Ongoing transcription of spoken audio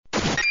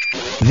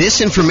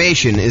This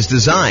information is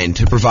designed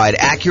to provide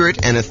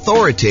accurate and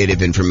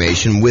authoritative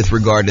information with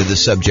regard to the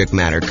subject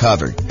matter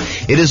covered.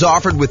 It is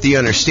offered with the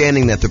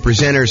understanding that the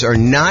presenters are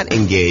not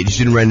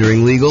engaged in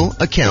rendering legal,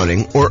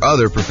 accounting, or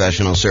other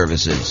professional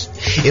services.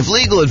 If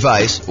legal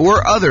advice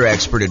or other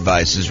expert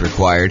advice is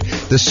required,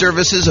 the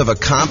services of a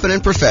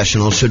competent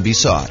professional should be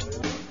sought.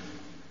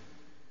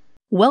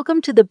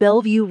 Welcome to the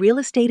Bellevue Real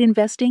Estate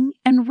Investing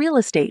and Real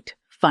Estate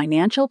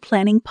Financial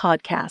Planning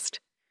Podcast.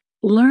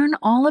 Learn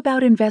all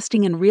about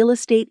investing in real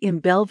estate in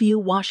Bellevue,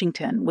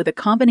 Washington, with a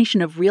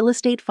combination of real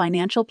estate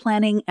financial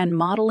planning and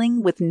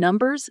modeling with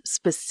numbers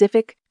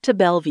specific to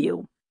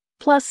Bellevue,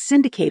 plus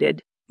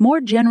syndicated,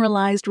 more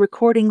generalized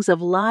recordings of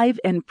live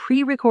and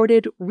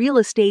pre-recorded real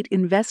estate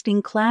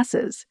investing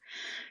classes,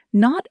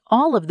 not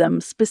all of them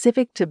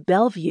specific to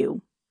Bellevue.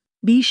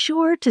 Be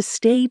sure to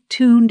stay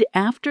tuned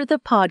after the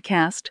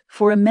podcast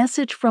for a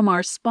message from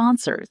our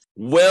sponsors.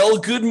 Well,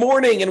 good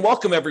morning and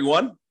welcome,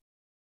 everyone.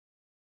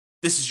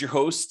 This is your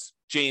host,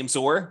 James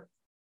Orr,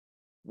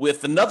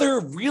 with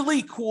another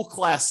really cool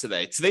class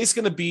today. Today's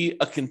going to be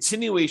a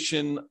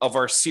continuation of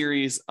our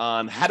series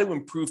on how to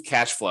improve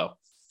cash flow.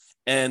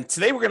 And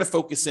today we're going to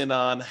focus in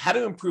on how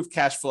to improve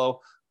cash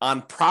flow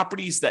on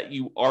properties that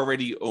you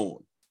already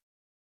own.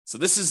 So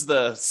this is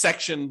the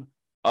section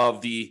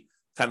of the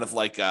kind of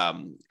like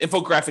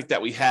infographic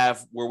that we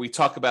have where we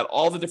talk about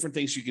all the different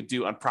things you could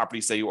do on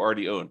properties that you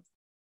already own.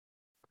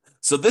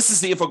 So this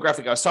is the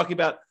infographic I was talking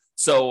about.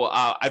 So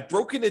I've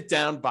broken it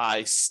down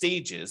by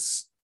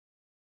stages,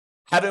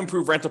 how to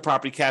improve rental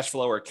property cash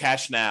flow or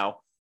cash now.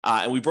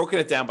 And we've broken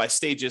it down by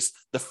stages.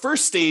 The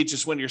first stage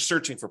is when you're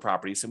searching for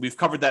properties. And we've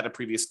covered that in a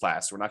previous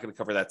class. We're not going to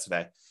cover that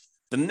today.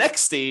 The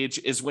next stage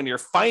is when you're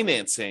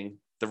financing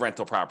the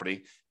rental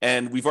property.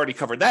 And we've already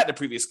covered that in a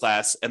previous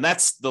class. And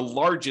that's the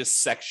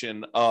largest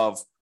section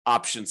of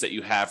options that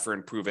you have for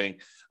improving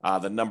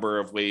the number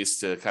of ways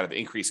to kind of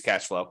increase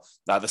cash flow.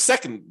 The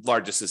second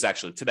largest is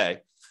actually today.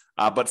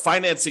 But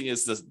financing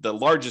is the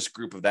largest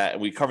group of that,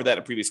 and we covered that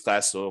in a previous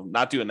class, so I'm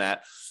not doing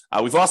that.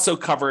 We've also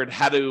covered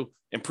how to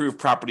improve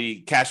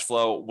property cash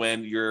flow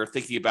when you're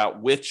thinking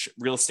about which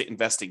real estate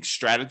investing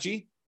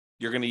strategy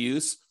you're going to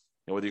use,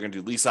 whether you're going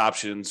to do lease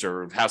options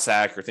or house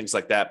hack or things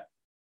like that,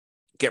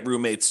 get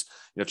roommates,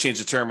 change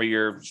the term of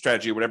your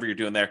strategy or whatever you're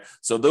doing there.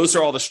 So those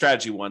are all the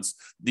strategy ones.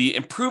 The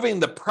improving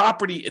the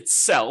property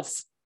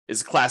itself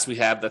is a class we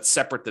have that's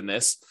separate than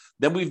this.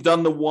 Then we've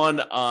done the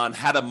one on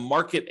how to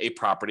market a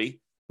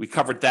property. We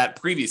covered that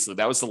previously.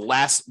 That was the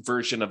last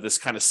version of this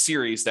kind of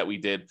series that we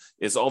did,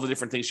 is all the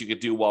different things you could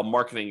do while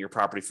marketing your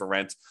property for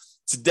rent.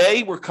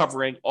 Today, we're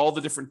covering all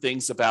the different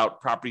things about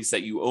properties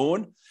that you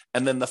own.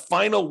 And then the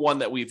final one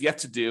that we've yet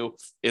to do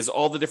is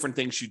all the different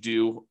things you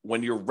do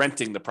when you're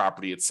renting the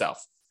property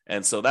itself.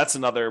 And so that's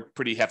another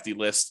pretty hefty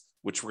list,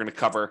 which we're going to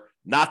cover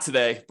not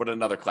today, but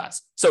another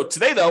class. So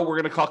today, though,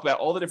 we're going to talk about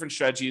all the different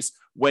strategies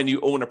when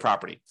you own a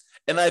property.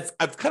 And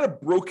I've kind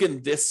of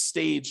broken this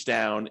stage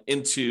down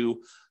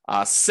into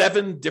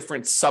 7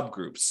 different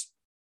subgroups.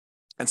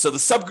 And so the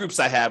subgroups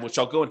I have, which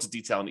I'll go into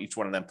detail on each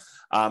one of them,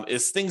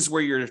 is things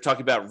where you're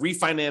talking about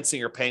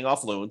refinancing or paying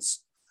off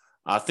loans,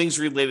 things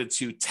related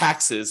to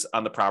taxes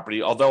on the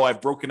property, although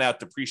I've broken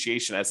out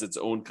depreciation as its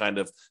own kind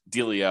of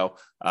dealio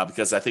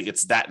because I think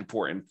it's that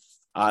important.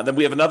 Then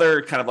we have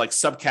another kind of like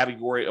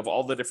subcategory of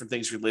all the different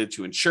things related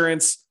to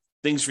insurance,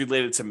 things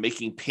related to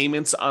making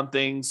payments on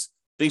things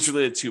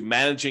related to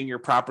managing your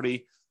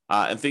property,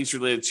 and things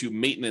related to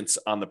maintenance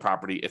on the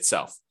property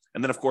itself.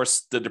 And then, of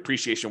course, the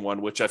depreciation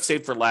one, which I've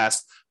saved for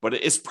last, but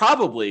it's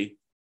arguably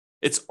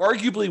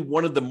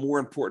one of the more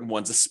important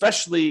ones,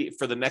 especially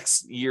for the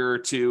next year or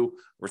 2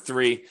 or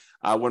 3,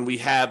 when we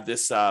have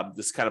this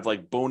kind of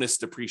like bonus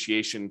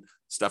depreciation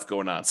stuff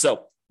going on.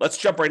 So let's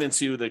jump right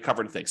into the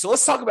covered things. So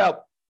let's talk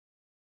about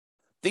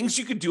things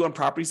you could do on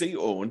properties that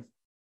you own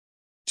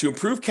to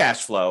improve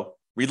cash flow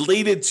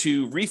related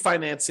to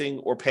refinancing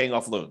or paying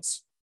off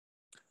loans.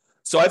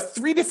 So I have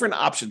 3 different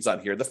options on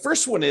here. The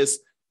first one is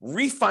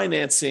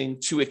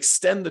refinancing to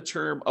extend the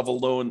term of a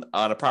loan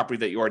on a property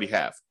that you already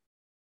have.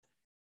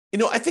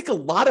 I think a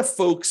lot of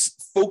folks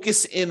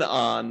focus in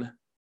on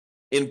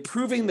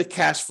improving the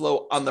cash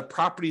flow on the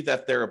property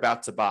that they're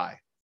about to buy.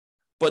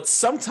 But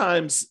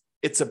sometimes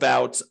it's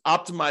about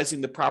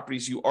optimizing the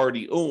properties you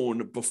already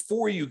own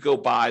before you go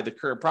buy the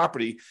current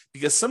property,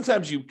 because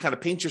sometimes you kind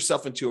of paint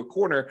yourself into a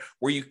corner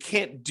where you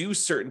can't do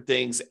certain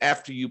things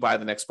after you buy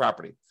the next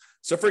property.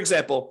 So, for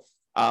example,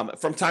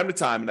 from time to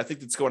time, and I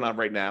think it's going on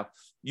right now,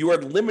 you are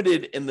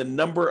limited in the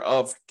number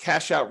of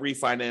cash out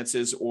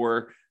refinances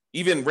or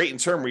even rate and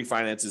term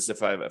refinances,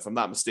 if I'm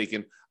not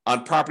mistaken,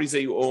 on properties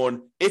that you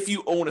own, if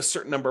you own a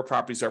certain number of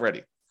properties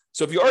already.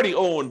 So if you already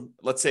own,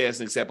 let's say as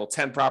an example,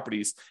 10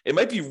 properties, it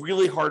might be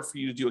really hard for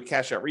you to do a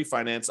cash out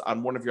refinance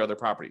on one of your other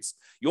properties.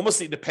 You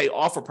almost need to pay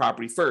off a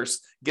property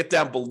first, get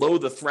down below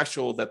the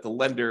threshold that the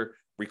lender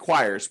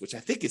requires, which I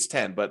think is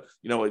 10, but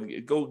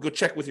go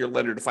check with your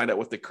lender to find out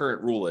what the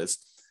current rule is.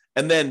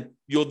 And then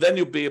you'll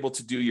be able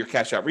to do your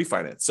cash out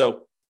refinance.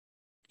 So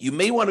you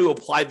may want to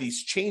apply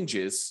these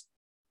changes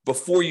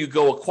before you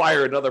go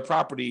acquire another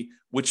property,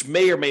 which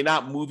may or may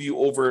not move you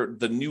over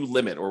the new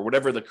limit or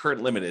whatever the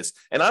current limit is.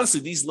 And honestly,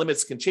 these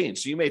limits can change.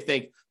 So you may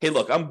think, hey,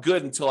 look, I'm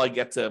good until I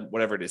get to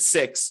whatever it is,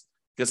 6,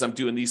 because I'm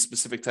doing these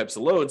specific types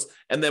of loans.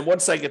 And then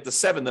once I get to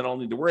 7, then I'll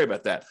need to worry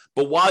about that.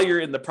 But while you're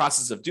in the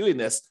process of doing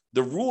this,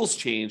 the rules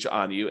change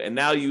on you. And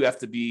now you have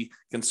to be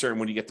concerned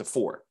when you get to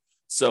 4.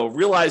 So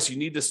realize you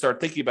need to start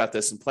thinking about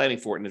this and planning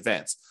for it in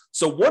advance.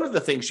 So one of the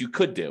things you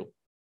could do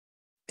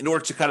in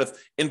order to kind of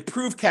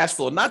improve cash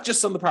flow, not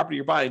just on the property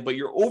you're buying, but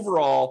your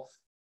overall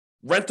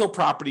rental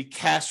property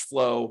cash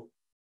flow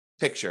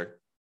picture,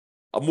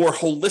 a more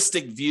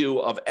holistic view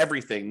of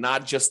everything,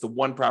 not just the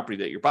one property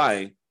that you're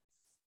buying,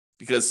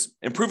 because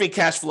improving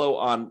cash flow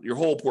on your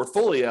whole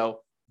portfolio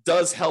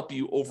does help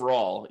you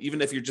overall,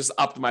 even if you're just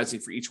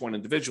optimizing for each one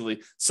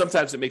individually.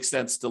 Sometimes it makes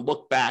sense to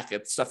look back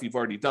at stuff you've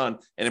already done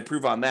and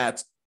improve on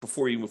that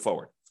before you move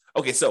forward.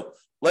 Okay, so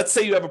let's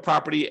say you have a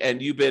property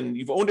and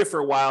you've owned it for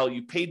a while,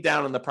 you paid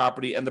down on the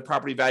property and the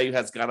property value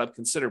has gone up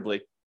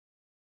considerably.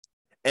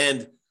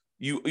 And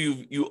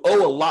you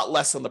owe a lot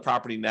less on the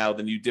property now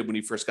than you did when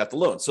you first got the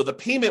loan. So the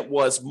payment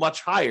was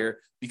much higher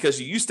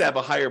because you used to have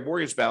a higher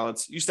mortgage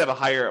balance, you used to have a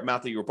higher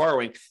amount that you were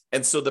borrowing.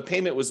 And so the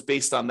payment was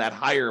based on that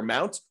higher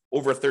amount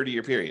over a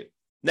 30-year period.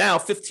 Now,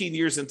 15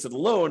 years into the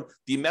loan,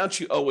 the amount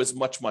you owe is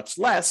much, much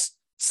less,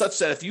 such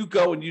that if you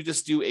go and you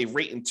just do a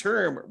rate and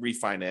term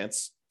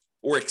refinance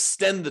or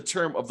extend the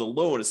term of the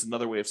loan, is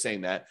another way of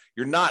saying that,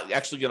 you're not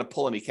actually going to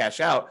pull any cash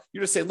out.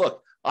 You're just saying,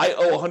 look, I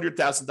owe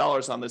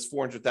 $100,000 on this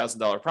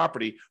 $400,000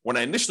 property. When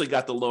I initially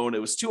got the loan,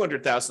 it was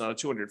 $200,000 on a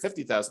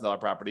 $250,000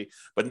 property,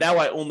 but now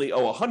I only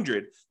owe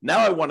 $100,000. Now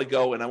I want to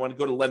go to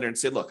the lender and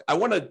say, look, I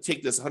want to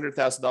take this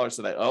 $100,000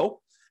 that I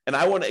owe, and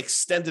I want to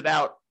extend it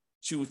out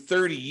to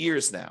 30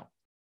 years now,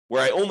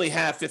 where I only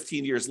have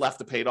 15 years left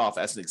to pay it off,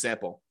 as an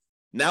example.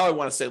 Now I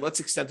want to say, let's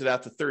extend it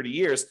out to 30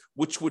 years,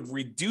 which would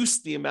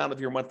reduce the amount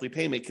of your monthly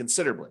payment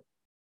considerably,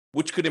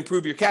 which could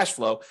improve your cash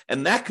flow.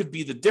 And that could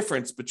be the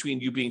difference between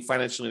you being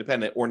financially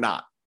independent or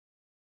not.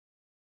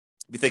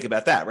 If you think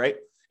about that, right?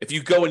 If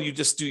you go and you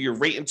just do your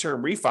rate and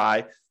term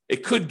refi,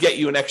 it could get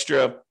you an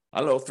extra, I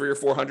don't know,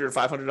 $300 or $400 or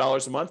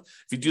 $500 a month.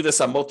 If you do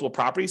this on multiple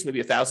properties,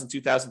 maybe $1,000,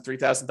 $2,000,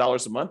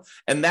 $3,000 a month,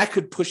 and that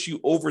could push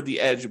you over the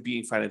edge of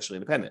being financially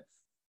independent.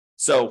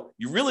 So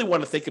you really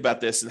want to think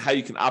about this and how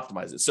you can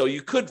optimize it. So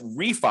you could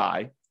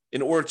refi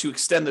in order to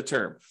extend the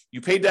term.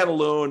 You paid down a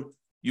loan,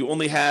 you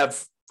only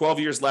have 12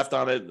 years left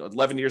on it,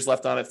 11 years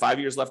left on it, 5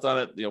 years left on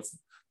it,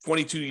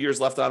 22 years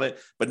left on it.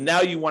 But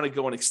now you want to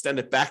go and extend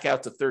it back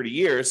out to 30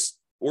 years,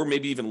 or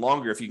maybe even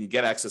longer if you can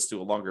get access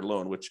to a longer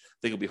loan, which I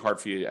think will be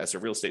hard for you as a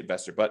real estate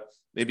investor, but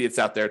maybe it's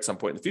out there at some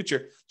point in the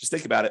future. Just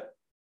think about it.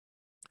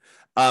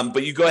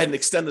 But you go ahead and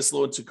extend this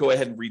loan to go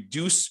ahead and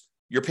reduce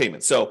your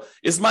payment. So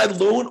is my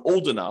loan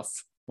old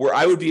enough where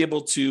I would be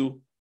able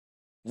to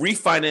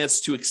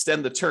refinance to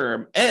extend the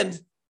term? And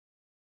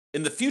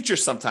in the future,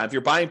 sometime, if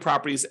you're buying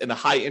properties in a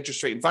high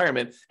interest rate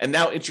environment and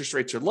now interest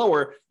rates are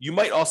lower, you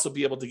might also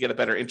be able to get a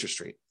better interest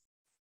rate.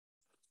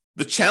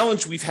 The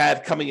challenge we've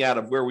had coming out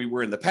of where we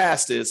were in the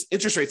past is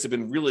interest rates have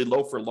been really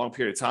low for a long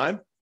period of time.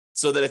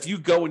 So that if you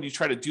go and you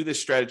try to do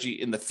this strategy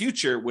in the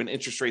future when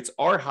interest rates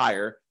are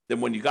higher than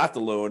when you got the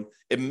loan,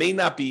 it may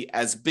not be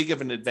as big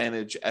of an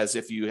advantage as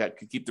if you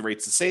could keep the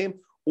rates the same,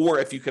 or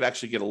if you could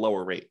actually get a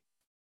lower rate.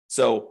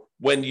 So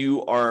when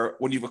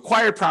you've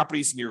acquired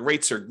properties and your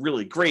rates are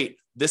really great,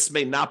 this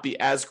may not be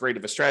as great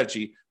of a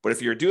strategy. But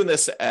if you're doing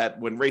this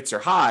when rates are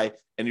high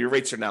and your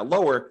rates are now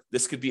lower,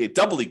 this could be a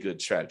doubly good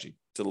strategy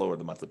to lower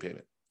the monthly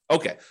payment.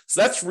 Okay,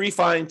 so that's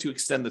refining to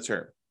extend the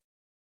term.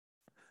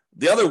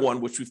 The other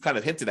one, which we've kind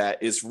of hinted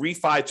at, is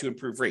refi to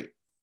improve rate.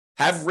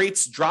 Have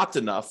rates dropped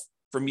enough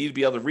for me to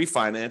be able to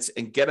refinance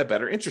and get a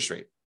better interest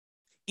rate?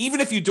 Even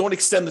if you don't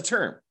extend the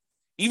term,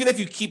 even if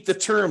you keep the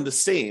term the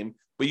same,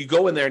 but you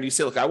go in there and you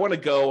say, look, I want to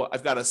go,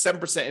 I've got a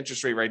 7%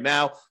 interest rate right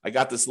now. I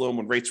got this loan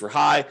when rates were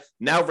high.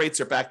 Now rates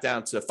are back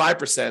down to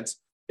 5%.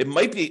 It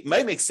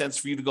might make sense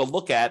for you to go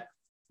look at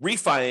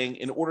refining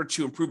in order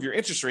to improve your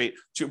interest rate,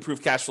 to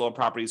improve cash flow on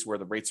properties where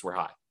the rates were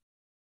high.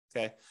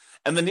 Okay.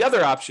 And then the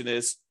other option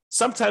is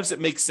sometimes it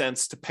makes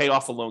sense to pay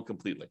off a loan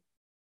completely.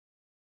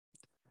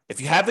 If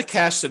you have the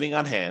cash sitting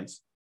on hand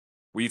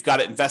where you've got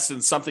it invested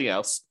in something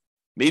else,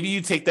 maybe you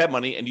take that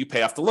money and you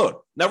pay off the loan.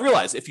 Now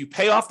realize if you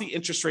pay off the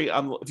interest rate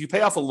if you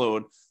pay off a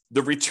loan,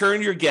 the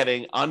return you're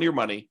getting on your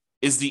money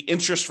is the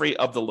interest rate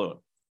of the loan.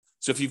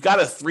 So if you've got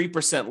a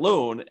 3%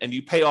 loan and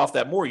you pay off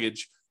that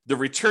mortgage, the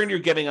return you're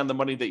getting on the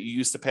money that you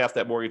use to pay off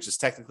that mortgage is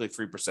technically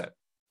 3%.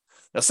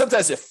 Now,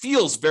 sometimes it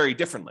feels very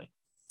differently.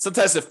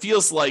 Sometimes it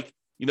feels like,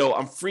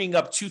 I'm freeing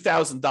up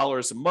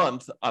 $2,000 a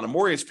month on a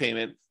mortgage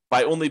payment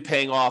by only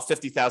paying off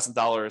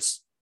 $50,000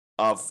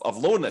 of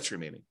loan that's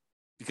remaining,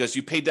 because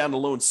you paid down the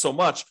loan so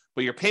much,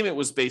 but your payment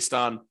was based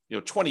on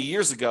 20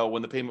 years ago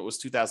when the payment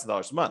was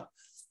 $2,000 a month.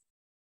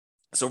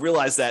 So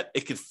realize that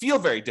it could feel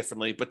very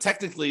differently, but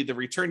technically the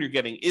return you're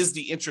getting is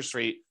the interest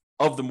rate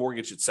of the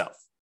mortgage itself,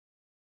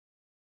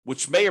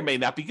 which may or may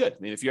not be good. I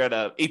mean, if you're at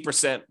an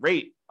 8%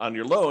 rate on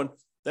your loan,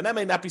 then that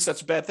may not be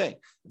such a bad thing.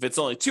 If it's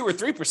only 2 or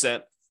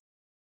 3%,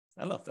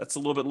 I don't know. That's a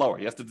little bit lower.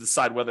 You have to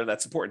decide whether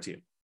that's important to you.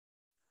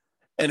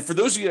 And for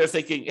those of you that are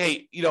thinking,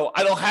 hey,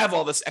 I don't have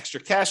all this extra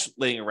cash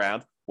laying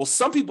around. Well,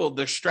 some people,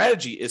 their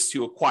strategy is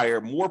to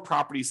acquire more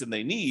properties than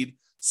they need,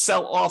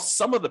 sell off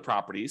some of the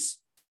properties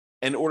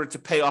in order to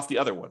pay off the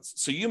other ones.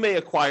 So you may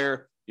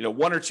acquire,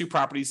 1 or 2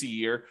 properties a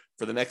year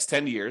for the next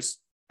 10 years.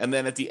 And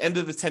then at the end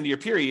of the 10-year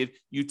period,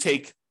 you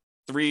take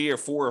 3 or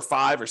 4 or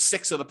 5 or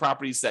 6 of the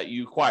properties that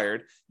you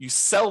acquired, you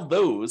sell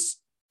those,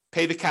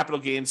 pay the capital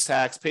gains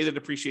tax, pay the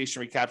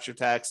depreciation recapture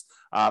tax,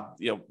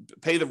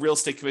 pay the real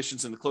estate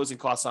commissions and the closing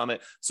costs on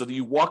it, so that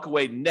you walk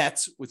away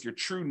net with your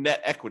true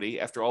net equity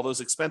after all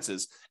those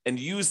expenses, and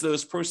use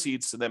those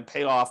proceeds to then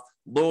pay off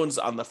loans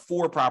on the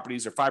 4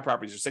 properties or 5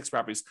 properties or 6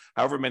 properties,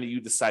 however many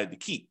you decided to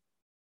keep.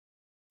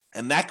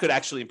 And that could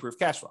actually improve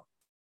cash flow,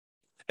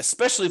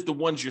 especially if the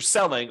ones you're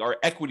selling are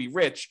equity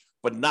rich,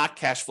 but not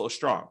cash flow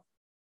strong.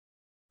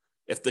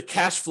 If the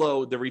cash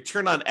flow, the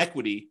return on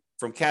equity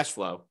from cash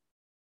flow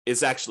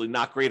is actually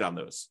not great on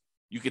those,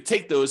 you could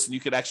take those and you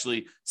could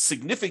actually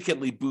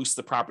significantly boost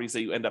the properties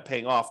that you end up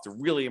paying off to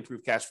really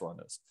improve cash flow on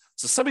those.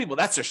 So some people,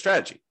 that's their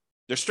strategy.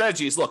 Their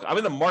strategy is, look, I'm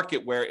in a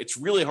market where it's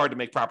really hard to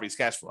make properties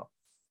cash flow.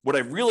 What I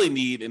really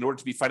need in order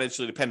to be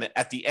financially independent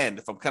at the end,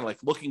 if I'm kind of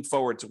like looking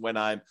forward to when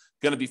I'm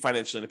going to be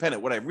financially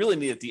independent, what I really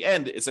need at the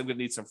end is I'm going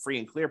to need some free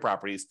and clear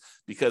properties,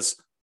 because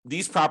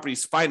these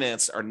properties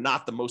financed are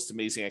not the most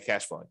amazing at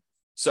cash flowing.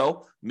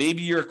 So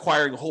maybe you're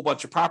acquiring a whole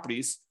bunch of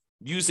properties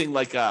using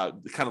like kind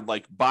of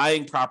like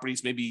buying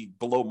properties, maybe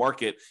below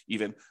market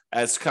even,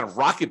 as kind of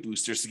rocket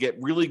boosters to get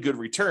really good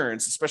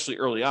returns, especially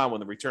early on when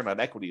the return on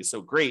equity is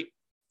so great,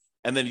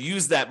 and then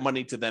use that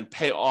money to then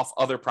pay off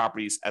other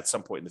properties at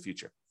some point in the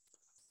future.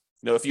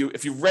 If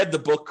you read the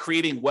book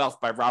Creating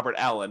Wealth by Robert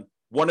Allen,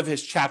 one of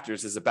his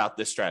chapters is about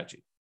this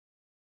strategy.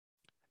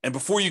 And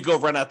before you go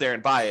run out there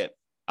and buy it,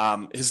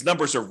 his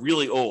numbers are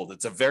really old.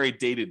 It's a very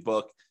dated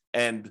book,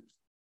 and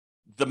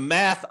the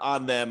math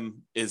on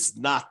them is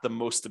not the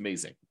most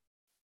amazing.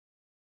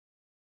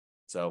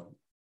 So,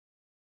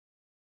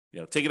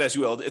 take it as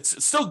you will.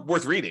 It's still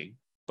worth reading,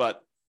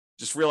 but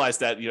just realize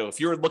that,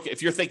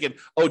 if you're thinking,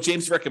 oh,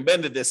 James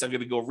recommended this, I'm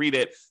going to go read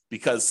it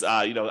because,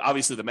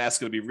 obviously the math's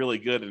going to be really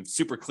good and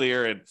super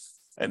clear,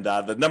 and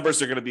the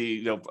numbers are going to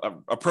be,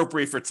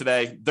 appropriate for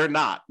today. They're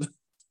not.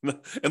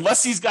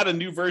 Unless he's got a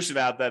new version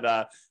out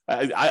that,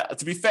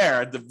 to be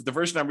fair, the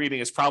version I'm reading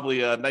is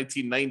probably a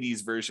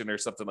 1990s version or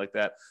something like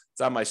that.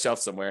 It's on my shelf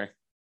somewhere.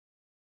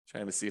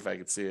 Trying to see if I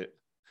can see it.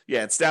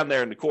 Yeah, it's down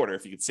there in the corner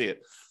if you can see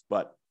it.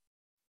 But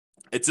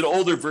it's an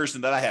older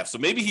version that I have. So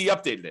maybe he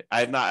updated it.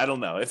 I don't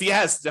know. If he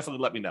has,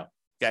 definitely let me know.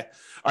 Okay.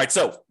 All right.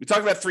 So we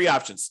talked about 3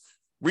 options.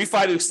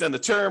 Refi to extend the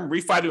term,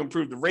 refi to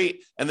improve the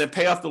rate, and then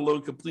pay off the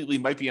loan completely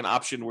might be an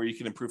option where you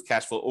can improve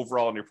cash flow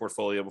overall in your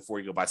portfolio before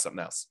you go buy something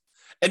else.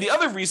 And the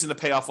other reason to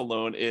pay off a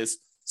loan is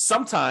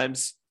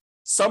sometimes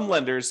some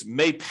lenders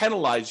may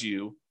penalize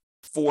you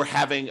for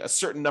having a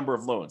certain number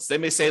of loans. They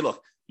may say,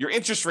 look, your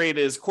interest rate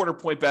is 1/4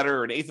 point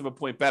better or 1/8 of a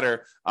point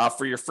better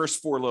for your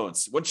first 4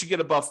 loans. Once you get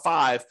above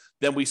 5,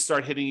 then we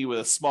start hitting you with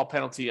a small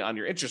penalty on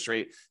your interest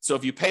rate. So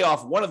if you pay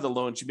off one of the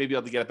loans, you may be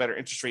able to get a better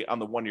interest rate on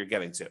the one you're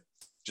getting to.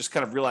 Just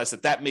kind of realize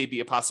that may be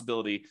a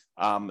possibility.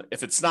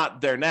 If it's not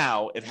there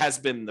now, it has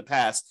been in the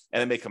past,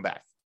 and it may come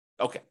back.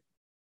 Okay.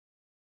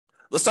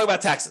 Let's talk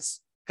about taxes.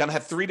 Kind of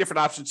have 3 different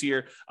options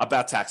here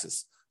about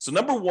taxes. So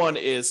number 1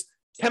 is,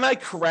 can I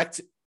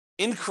correct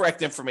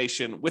incorrect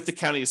information with the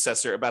county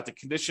assessor about the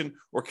condition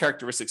or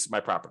characteristics of my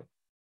property?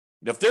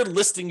 If they're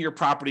listing your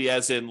property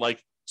as in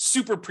like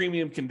super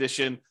premium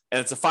condition and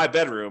it's a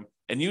 5-bedroom,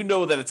 and you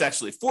know that it's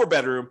actually a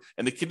 4-bedroom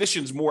and the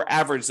condition's more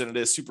average than it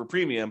is super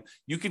premium,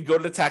 you could go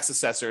to the tax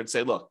assessor and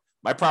say, look,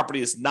 my property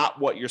is not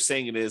what you're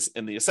saying it is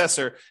in the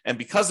assessor. And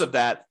because of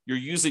that, you're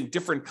using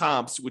different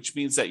comps, which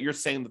means that you're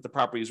saying that the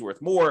property is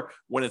worth more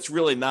when it's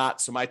really not.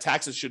 So my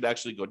taxes should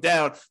actually go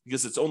down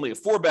because it's only a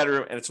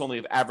 4-bedroom and it's only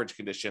of average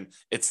condition.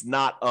 It's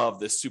not of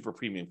this super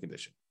premium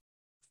condition.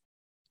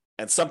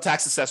 And some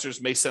tax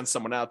assessors may send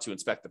someone out to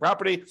inspect the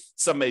property.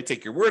 Some may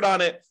take your word on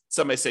it.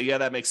 Some may say, yeah,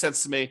 that makes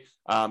sense to me.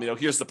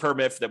 Here's the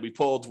permit that we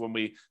pulled when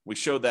we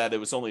showed that it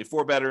was only a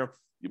 4-bedroom.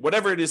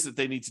 Whatever it is that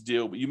they need to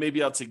do, you may be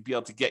able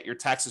to get your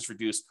taxes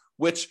reduced,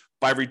 which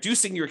by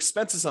reducing your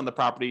expenses on the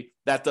property,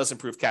 that does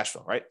improve cash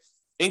flow, right?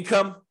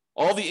 Income,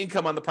 all the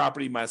income on the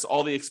property minus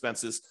all the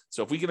expenses.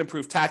 So if we can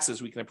improve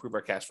taxes, we can improve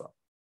our cash flow.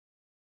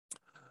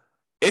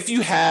 If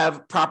you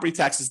have property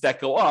taxes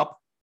that go up,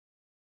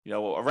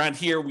 around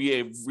here,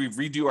 we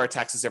redo our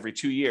taxes every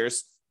 2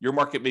 years. Your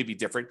market may be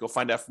different. Go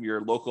find out from your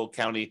local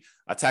county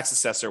tax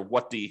assessor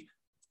what the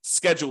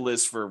schedule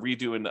is for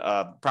redoing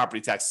property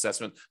tax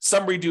assessment.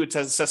 Some redo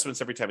assessments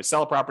every time you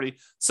sell a property.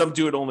 Some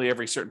do it only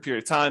every certain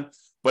period of time.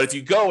 But if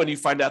you go and you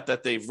find out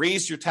that they've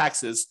raised your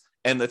taxes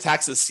and the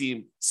taxes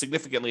seem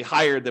significantly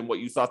higher than what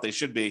you thought they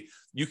should be,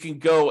 you can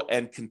go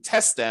and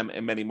contest them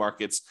in many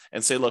markets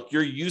and say, look,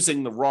 you're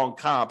using the wrong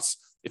comps.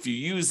 If you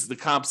use the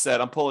comps that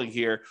I'm pulling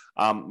here,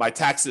 my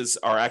taxes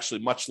are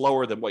actually much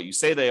lower than what you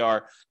say they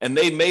are. And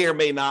they may or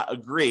may not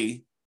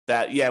agree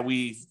that, yeah,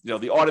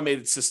 the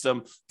automated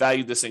system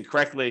valued this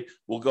incorrectly.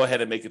 We'll go ahead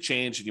and make a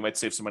change and you might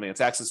save some money on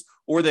taxes.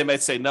 Or they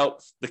might say, no,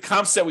 the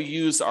comps that we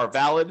use are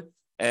valid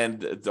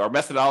and our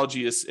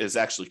methodology is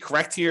actually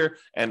correct here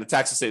and the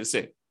taxes stay the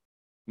same.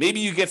 Maybe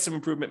you get some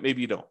improvement,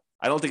 maybe you don't.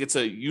 I don't think it's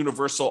a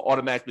universal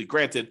automatically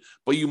granted,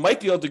 but you might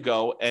be able to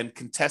go and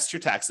contest your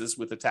taxes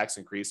with a tax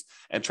increase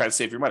and try to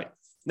save your money.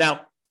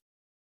 Now,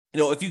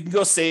 if you can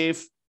go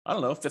save, I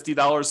don't know,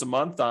 $50 a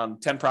month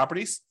on 10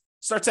 properties,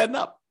 starts adding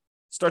up.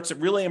 Starts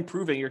really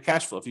improving your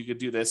cash flow if you could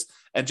do this.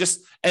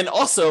 And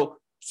also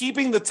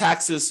keeping the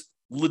taxes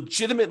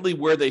legitimately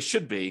where they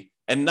should be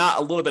and not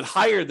a little bit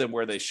higher than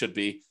where they should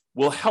be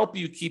will help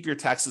you keep your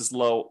taxes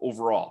low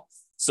overall.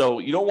 So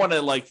you don't want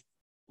to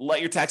let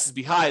your taxes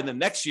be high and then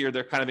next year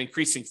they're kind of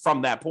increasing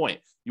from that point.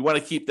 You want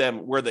to keep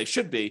them where they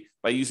should be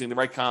by using the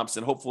right comps,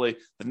 and hopefully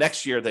the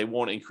next year they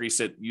won't increase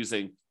it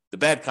using the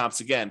bad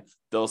comps again.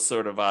 They'll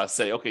sort of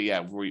say, okay,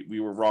 yeah, we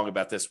were wrong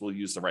about this. We'll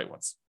use the right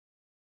ones,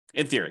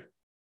 in theory.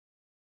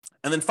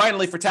 And then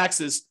finally, for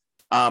taxes,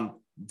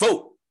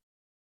 vote.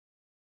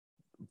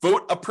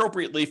 Vote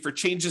appropriately for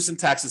changes in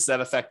taxes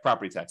that affect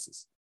property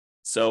taxes.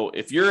 So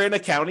if you're in a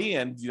county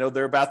and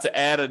they're about to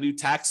add a new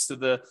tax to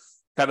the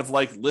kind of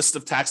list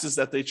of taxes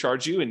that they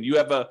charge you, and you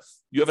have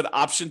an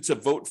option to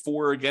vote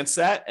for or against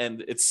that,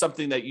 and it's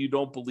something that you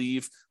don't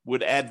believe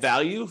would add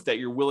value that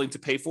you're willing to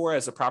pay for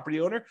as a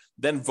property owner,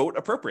 then vote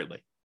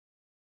appropriately.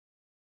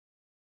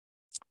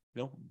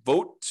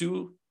 Vote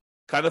to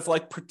kind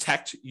of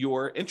protect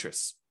your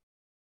interests.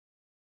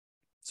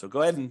 So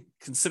go ahead and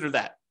consider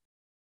that.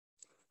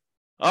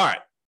 All right,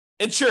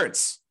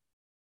 insurance.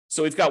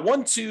 So we've got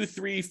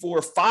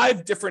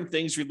 5 different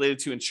things related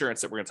to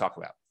insurance that we're going to talk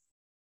about.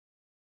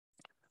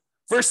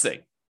 First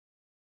thing,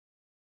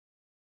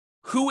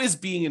 who is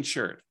being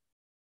insured?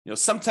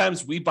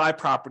 Sometimes we buy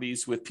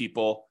properties with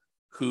people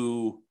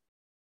who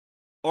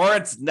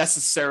aren't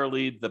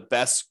necessarily the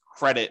best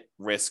credit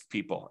risk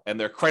people, and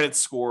their credit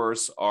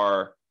scores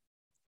are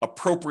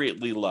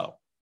appropriately low.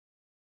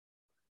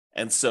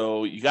 And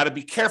so you got to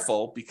be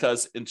careful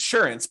because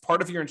insurance,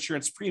 part of your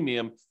insurance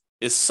premium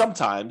is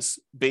sometimes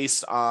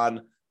based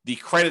on the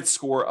credit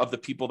score of the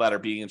people that are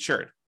being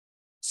insured.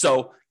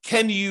 So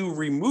can you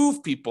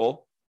remove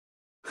people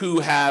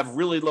who have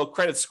really low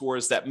credit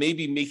scores that may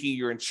be making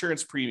your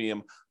insurance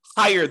premium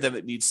higher than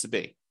it needs to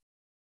be?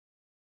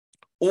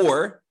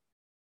 Or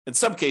in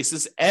some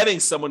cases, adding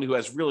someone who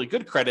has really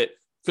good credit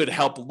could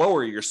help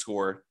lower your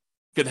score,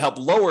 could help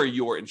lower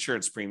your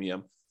insurance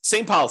premium.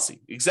 Same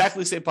policy,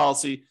 exactly same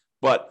policy,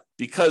 but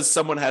because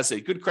someone has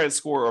a good credit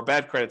score or a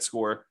bad credit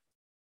score,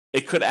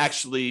 it could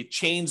actually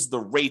change the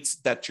rates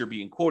that you're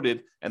being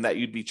quoted and that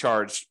you'd be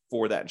charged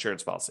for that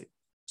insurance policy.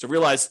 So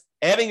realize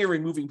adding or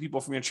removing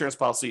people from your insurance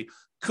policy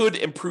could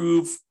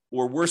improve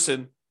or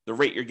worsen the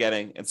rate you're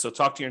getting. And so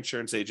talk to your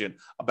insurance agent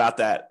about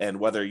that and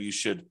whether you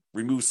should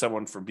remove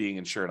someone from being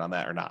insured on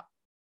that or not.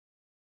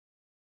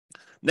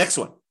 Next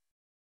one,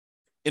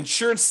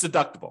 insurance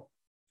deductible.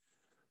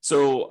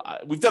 So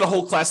we've done a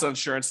whole class on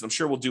insurance, and I'm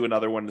sure we'll do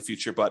another one in the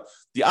future. But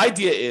the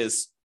idea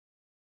is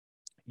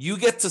you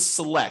get to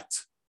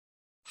select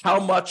how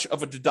much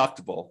of a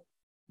deductible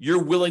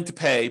you're willing to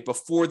pay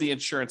before the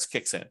insurance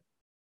kicks in.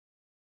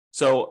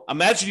 So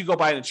imagine you go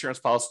buy an insurance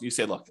policy and you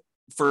say, look,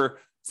 for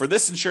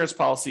this insurance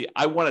policy,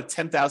 I want a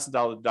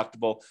 $10,000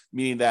 deductible,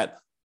 meaning that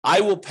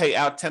I will pay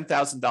out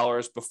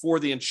 $10,000 before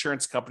the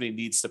insurance company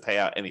needs to pay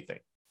out anything.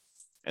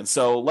 And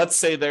so let's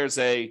say there's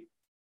a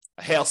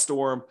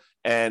hailstorm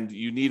and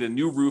you need a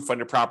new roof on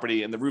your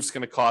property and the roof's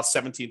going to cost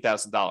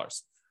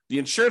 $17,000. The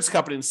insurance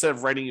company, instead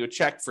of writing you a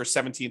check for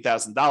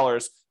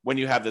 $17,000 when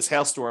you have this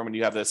hailstorm and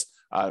you have this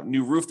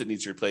new roof that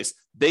needs replaced,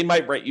 they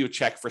might write you a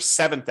check for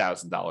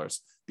 $7,000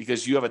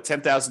 because you have a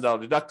 $10,000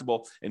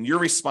 deductible and you're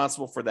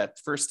responsible for that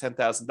first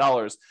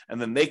 $10,000,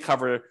 and then they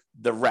cover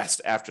the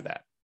rest after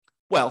that.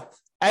 Well,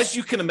 as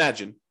you can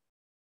imagine,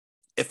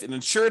 if an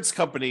insurance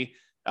company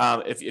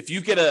if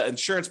you get an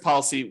insurance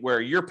policy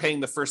where you're paying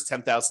the first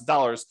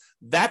 $10,000,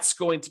 that's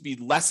going to be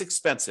less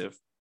expensive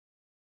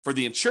for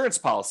the insurance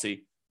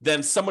policy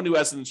than someone who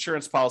has an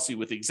insurance policy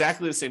with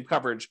exactly the same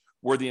coverage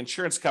where the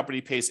insurance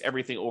company pays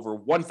everything over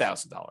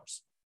 $1,000.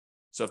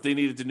 So if they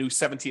needed the new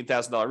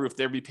 $17,000 roof,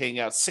 they'd be paying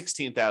out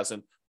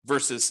 $16,000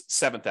 versus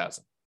 $7,000.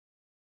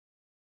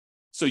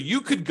 So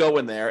you could go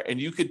in there and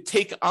you could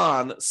take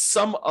on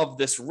some of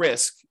this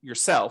risk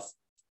yourself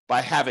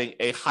by having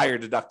a higher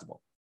deductible.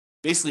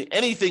 Basically,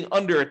 anything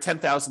under a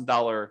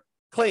 $10,000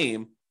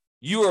 claim,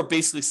 you are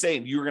basically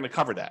saying you're going to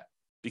cover that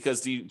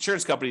because the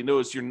insurance company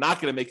knows you're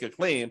not going to make a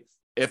claim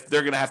if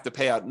they're going to have to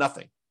pay out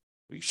nothing.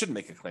 Well, you shouldn't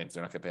make a claim if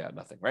they're not going to pay out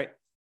nothing, right?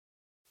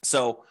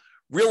 So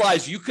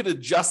realize you could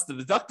adjust the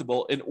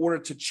deductible in order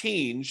to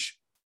change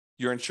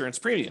your insurance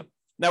premium.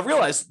 Now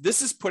realize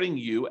this is putting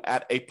you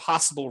at a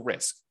possible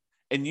risk,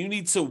 and you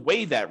need to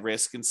weigh that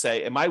risk and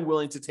say, am I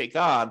willing to take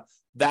on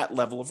that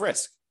level of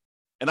risk?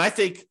 And I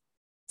think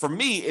for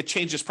me, it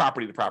changes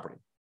property to property.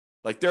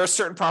 Like there are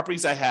certain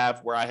properties I have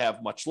where I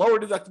have much lower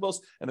deductibles,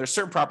 and there are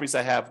certain properties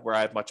I have where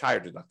I have much higher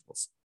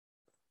deductibles.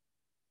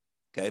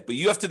 Okay, but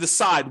you have to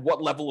decide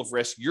what level of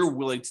risk you're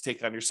willing to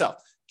take on yourself.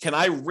 Can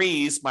I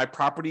raise my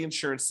property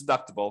insurance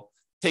deductible,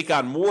 take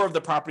on more of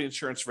the property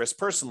insurance risk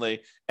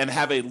personally, and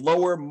have a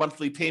lower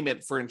monthly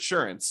payment for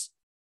insurance,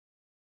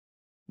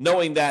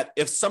 knowing that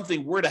if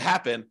something were to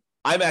happen,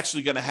 I'm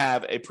actually going to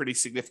have a pretty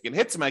significant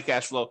hit to my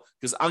cash flow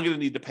because I'm going to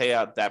need to pay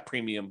out that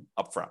premium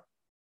upfront,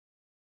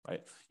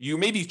 right? You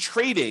may be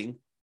trading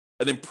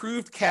an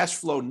improved cash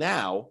flow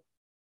now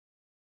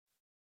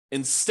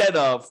instead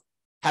of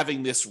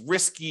having this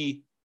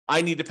risky,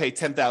 I need to pay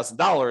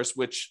 $10,000,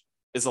 which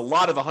is a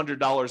lot of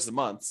 $100 a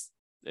month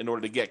in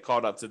order to get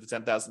caught up to the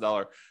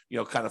 $10,000,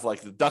 kind of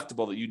like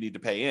deductible that you need to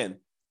pay in.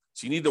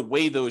 So you need to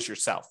weigh those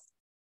yourself.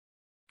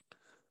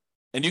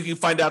 And you can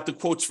find out the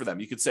quotes for them.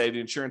 You could say to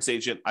the insurance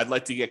agent, I'd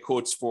like to get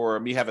quotes for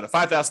me having a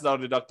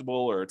 $5,000 deductible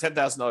or a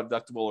 $10,000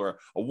 deductible or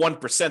a 1%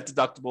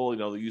 deductible.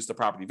 They use the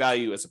property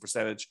value as a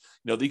percentage.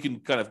 You can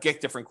kind of get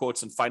different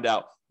quotes and find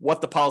out what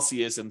the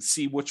policy is and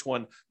see which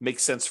one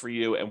makes sense for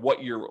you and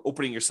what you're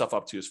opening yourself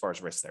up to as far as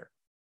risk there.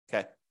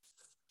 Okay.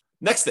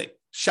 Next thing,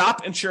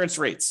 shop insurance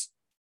rates.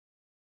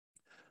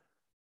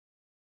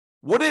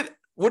 Would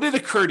it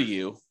occur to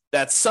you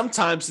that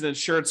sometimes an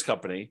insurance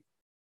company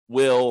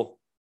will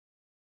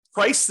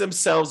price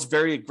themselves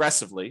very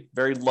aggressively,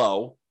 very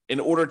low,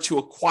 in order to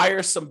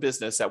acquire some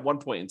business at one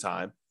point in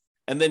time,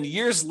 and then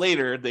years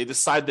later, they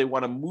decide they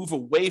want to move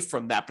away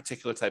from that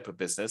particular type of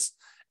business?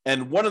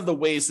 And one of the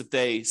ways that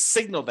they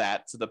signal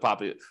that to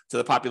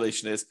the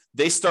population is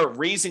they start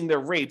raising their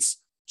rates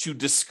to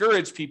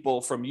discourage people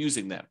from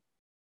using them.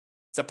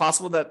 Is that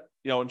possible that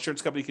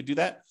insurance company could do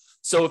that?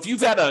 So if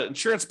you've had an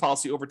insurance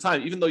policy over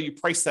time, even though you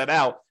priced that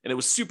out and it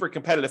was super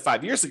competitive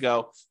 5 years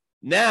ago,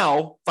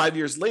 now 5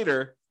 years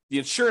later, the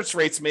insurance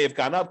rates may have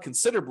gone up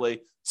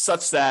considerably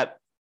such that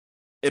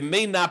it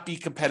may not be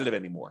competitive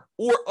anymore.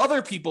 Or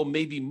other people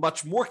may be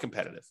much more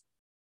competitive.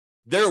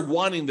 They're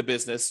wanting the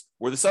business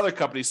where this other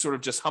company is sort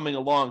of just humming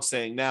along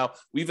saying, now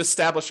we've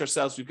established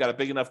ourselves, we've got a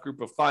big enough group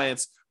of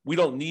clients, we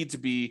don't need to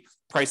be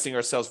pricing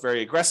ourselves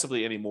very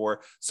aggressively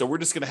anymore. So we're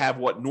just going to have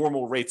what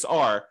normal rates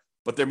are,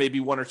 but there may be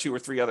one or two or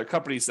three other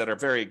companies that are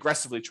very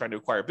aggressively trying to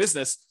acquire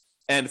business.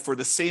 And for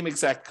the same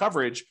exact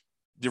coverage,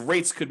 the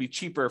rates could be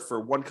cheaper for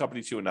one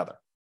company to another.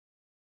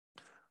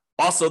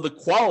 Also, the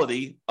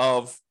quality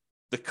of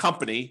the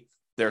company,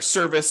 their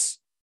service,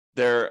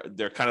 their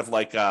kind of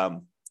like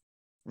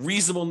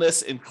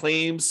reasonableness in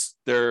claims,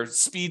 their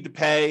speed to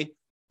pay,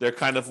 their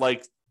kind of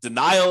like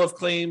denial of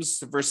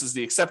claims versus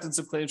the acceptance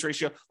of claims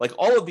ratio. Like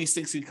all of these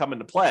things can come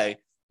into play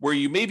where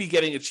you may be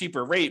getting a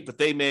cheaper rate, but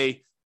they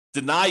may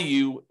deny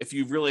you if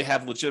you really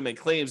have legitimate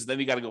claims, and then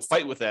you got to go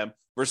fight with them,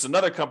 versus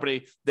another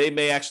company, they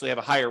may actually have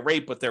a higher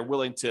rate, but they're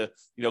willing to,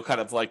 kind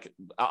of like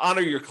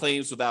honor your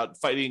claims without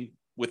fighting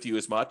with you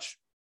as much.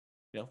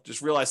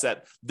 Just realize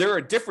that there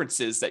are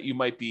differences that you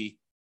might be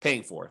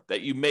paying for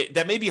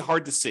that may be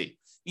hard to see.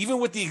 Even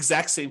with the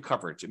exact same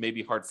coverage, it may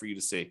be hard for you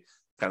to see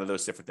kind of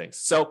those different things.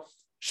 So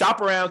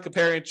shop around,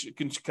 compare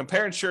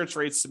insurance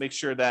rates to make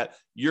sure that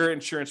your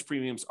insurance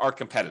premiums are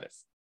competitive.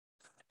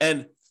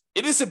 And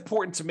it is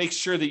important to make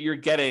sure that you're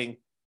getting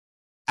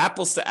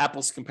apples to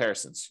apples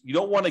comparisons. You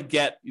don't want to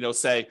get,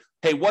 say,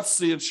 hey, what's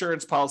the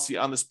insurance policy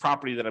on this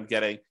property that I'm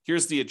getting?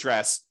 Here's the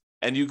address.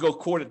 And you go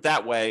quote it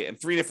that way, and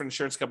three different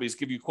insurance companies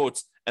give you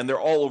quotes, and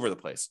they're all over the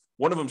place.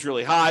 One of them's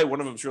really high,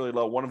 one of them's really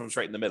low, one of them's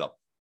right in the middle.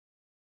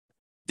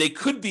 They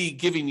could be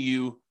giving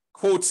you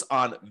quotes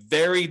on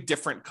very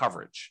different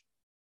coverage.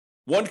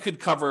 One could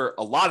cover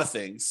a lot of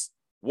things.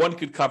 One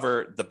could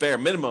cover the bare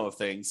minimum of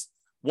things.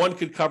 One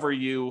could cover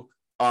you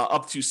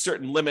up to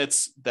certain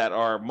limits that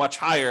are much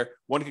higher.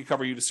 One could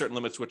cover you to certain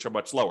limits which are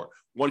much lower.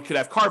 One could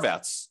have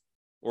carve-outs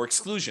or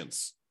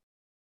exclusions.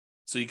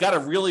 So you got to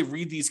really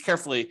read these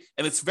carefully,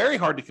 and it's very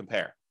hard to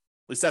compare.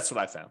 At least that's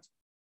what I found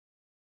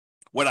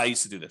when I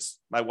used to do this.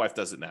 My wife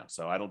does it now,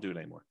 so I don't do it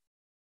anymore.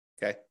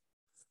 Okay.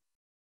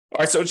 All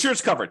right, so insurance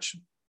coverage.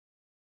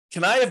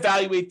 Can I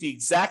evaluate the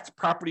exact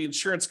property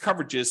insurance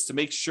coverages to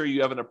make sure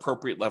you have an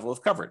appropriate level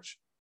of coverage?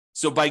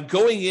 So by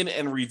going in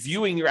and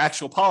reviewing your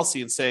actual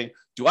policy and saying,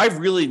 do I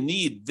really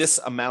need this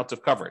amount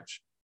of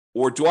coverage?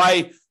 Or do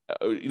I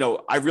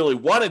really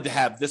wanted to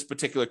have this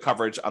particular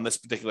coverage on this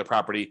particular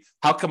property.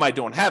 How come I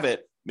don't have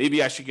it?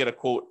 Maybe I should get a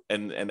quote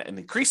and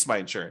increase my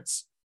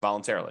insurance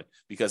voluntarily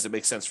because it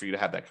makes sense for you to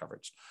have that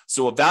coverage.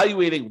 So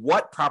evaluating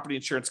what property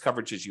insurance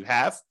coverages you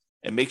have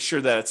and make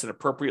sure that it's an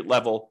appropriate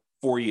level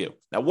for you.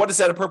 Now, what does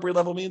that appropriate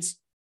level means?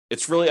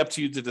 It's really up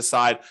to you to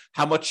decide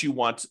how much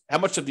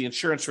of the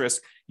insurance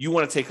risk you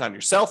want to take on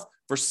yourself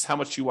versus how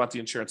much you want the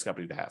insurance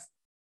company to have.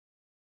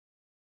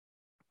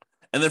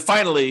 And then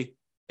finally,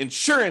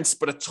 insurance,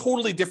 but a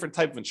totally different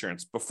type of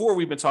insurance. Before,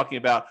 we've been talking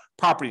about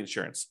property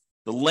insurance,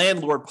 the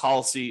landlord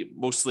policy,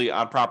 mostly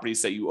on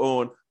properties that you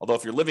own. Although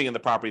if you're living in the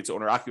property, it's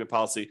owner-occupant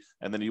policy,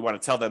 and then you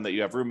want to tell them that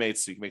you have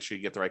roommates so you can make sure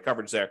you get the right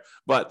coverage there.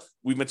 But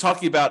we've been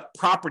talking about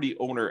property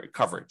owner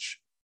coverage,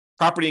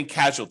 property and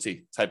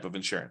casualty type of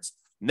insurance.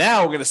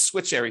 Now we're going to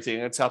switch everything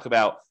and talk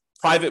about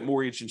private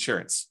mortgage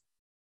insurance.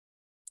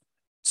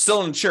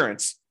 Still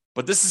insurance,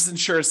 but this is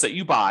insurance that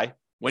you buy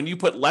when you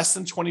put less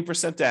than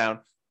 20% down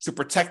to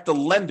protect the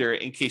lender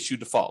in case you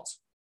default.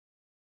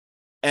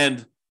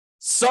 And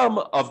some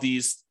of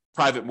these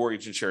private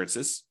mortgage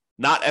insurances,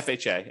 not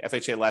FHA.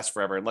 FHA lasts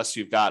forever unless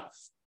you've got,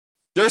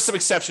 there are some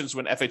exceptions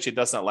when FHA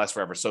does not last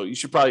forever. So you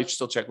should probably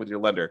still check with your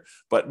lender.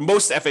 But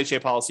most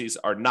FHA policies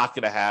are not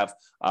going to have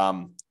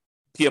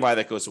PMI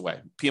that goes away.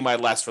 PMI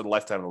lasts for the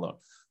lifetime of the loan.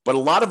 But a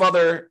lot of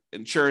other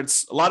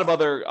insurance, a lot of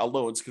other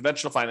loans,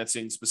 conventional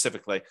financing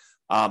specifically,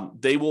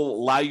 they will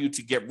allow you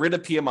to get rid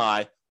of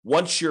PMI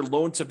once your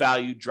loan to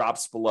value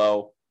drops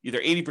below either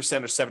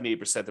 80% or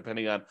 78%,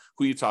 depending on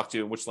who you talk to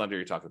and which lender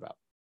you're talking about.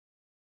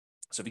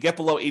 So if you get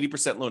below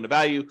 80% loan to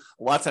value,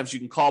 a lot of times you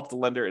can call up the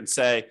lender and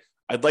say,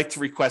 I'd like to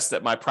request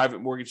that my private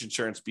mortgage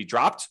insurance be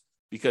dropped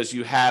because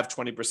you have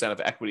 20%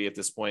 of equity at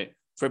this point,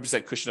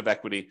 20% cushion of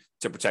equity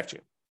to protect you.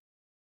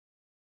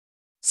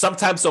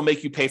 Sometimes they'll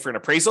make you pay for an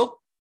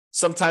appraisal.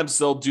 Sometimes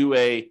they'll do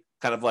a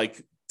kind of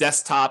like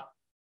desktop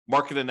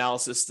market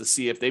analysis to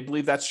see if they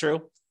believe that's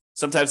true.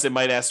 Sometimes they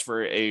might ask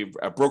for a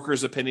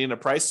broker's opinion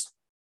of price.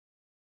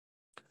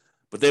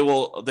 But they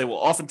will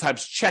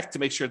oftentimes check to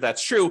make sure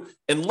that's true,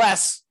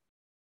 unless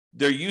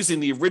they're using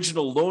the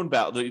original loan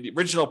value, the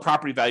original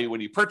property value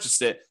when you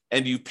purchased it,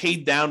 and you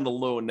paid down the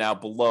loan now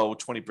below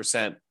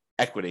 20%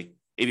 equity,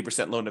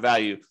 80% loan to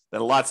value.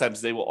 Then a lot of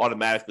times they will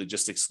automatically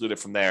just exclude it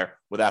from there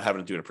without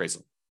having to do an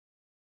appraisal.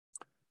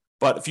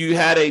 But if you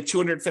had a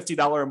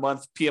 $250 a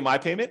month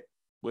PMI payment,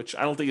 which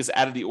I don't think is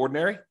out of the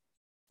ordinary,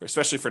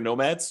 especially for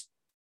nomads,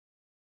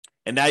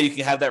 and now you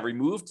can have that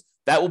removed,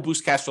 that will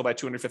boost cash flow by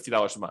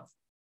 $250 a month,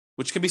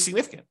 which can be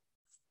significant.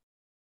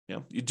 You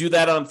know, you do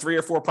that on 3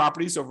 or 4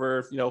 properties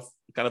over,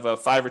 kind of a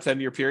 5 or 10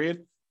 year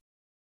period.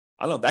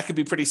 I don't know, that could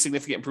be pretty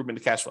significant improvement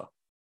to cash flow.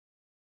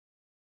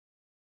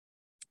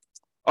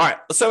 All right,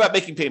 let's talk about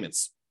making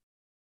payments.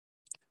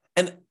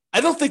 And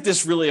I don't think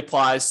this really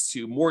applies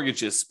to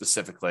mortgages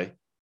specifically,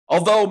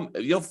 although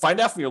you'll find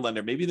out from your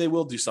lender, maybe they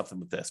will do something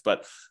with this,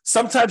 but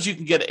sometimes you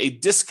can get a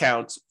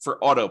discount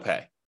for auto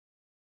pay.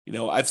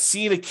 I've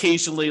seen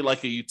occasionally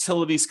like a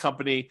utilities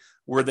company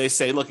where they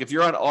say, look, if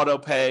you're on auto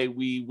pay,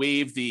 we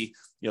waive the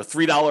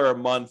 $3 a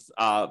month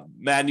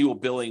manual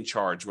billing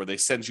charge where they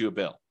send you a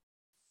bill.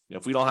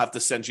 If we don't have to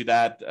send you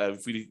that,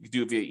 if we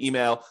do it via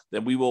email,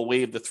 then we will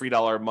waive the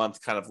 $3 a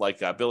month kind of like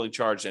billing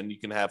charge, and you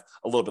can have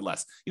a little bit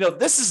less.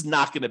 This is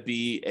not going to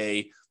be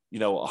a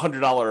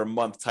 $100 a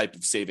month type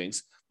of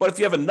savings, but if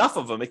you have enough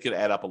of them, it could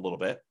add up a little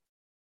bit.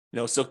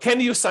 So can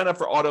you sign up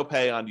for auto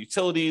pay on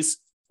utilities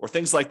or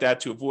things like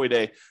that to avoid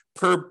a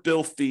per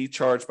bill fee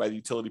charged by the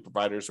utility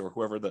providers or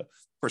whoever the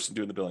person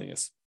doing the billing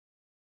is?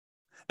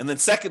 And then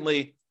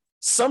secondly,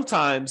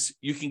 sometimes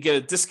you can get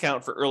a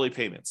discount for early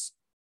payments.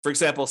 For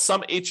example,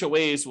 some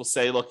HOAs will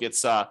say, look,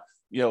 it's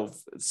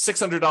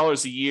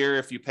 $600 a year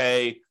if you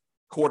pay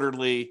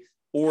quarterly,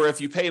 or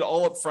if you paid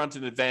all up front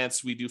in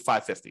advance, we do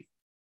 $550.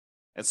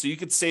 And so you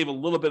could save a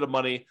little bit of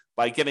money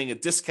by getting a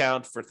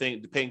discount for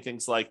paying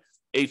things like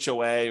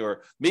HOA,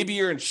 or maybe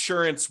your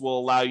insurance will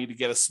allow you to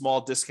get a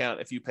small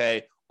discount if you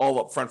pay all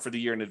up front for the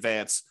year in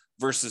advance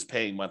versus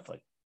paying monthly.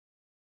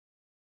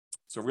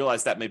 So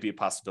realize that may be a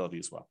possibility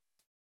as well.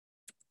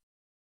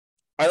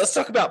 All right, let's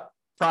talk about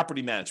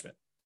property management.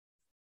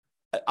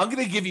 I'm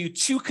going to give you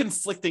 2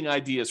 conflicting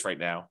ideas right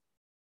now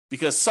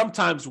because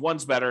sometimes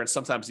one's better and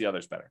sometimes the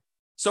other's better.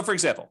 So for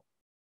example,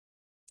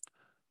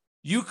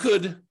 you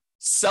could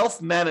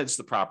self-manage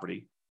the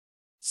property,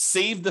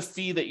 save the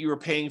fee that you were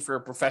paying for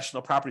a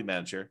professional property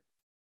manager.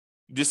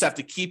 You just have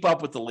to keep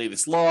up with the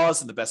latest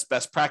laws and the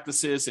best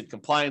practices and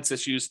compliance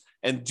issues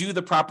and do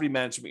the property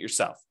management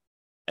yourself.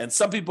 And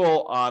some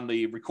people on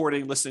the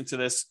recording listening to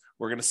this,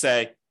 we're going to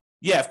say,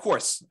 yeah, of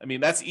course. I mean,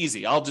 that's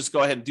easy. I'll just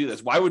go ahead and do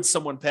this. Why would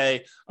someone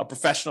pay a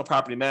professional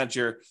property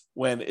manager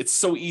when it's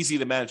so easy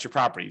to manage your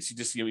properties? You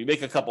just, you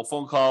make a couple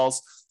phone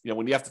calls.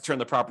 When you have to turn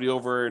the property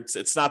over,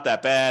 it's not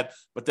that bad.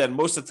 But then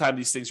most of the time,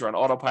 these things are on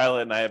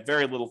autopilot, and I have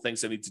very little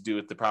things I need to do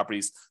with the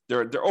properties.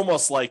 They're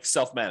almost like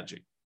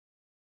self-managing.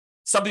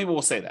 Some people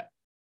will say that.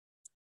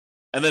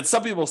 And then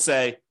some people will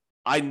say,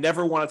 I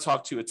never want to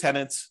talk to a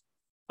tenant.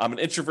 I'm an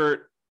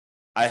introvert.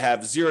 I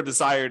have zero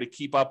desire to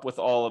keep up with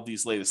all of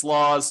these latest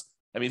laws.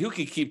 I mean, who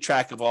can keep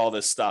track of all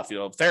this stuff?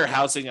 Fair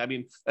housing. I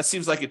mean, that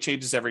seems like it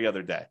changes every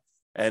other day.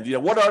 And,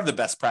 what are the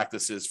best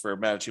practices for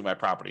managing my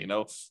property?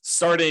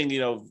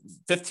 Starting,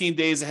 15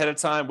 days ahead of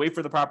time, wait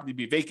for the property to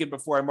be vacant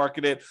before I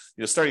market it,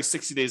 starting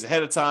 60 days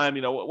ahead of time,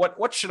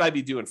 what should I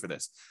be doing for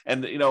this?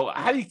 And,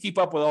 how do you keep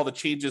up with all the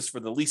changes for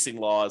the leasing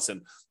laws?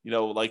 And,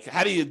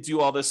 how do you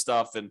do all this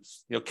stuff? And,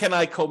 can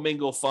I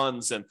commingle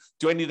funds? And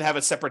do I need to have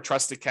a separate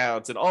trust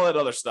account and all that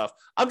other stuff?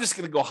 I'm just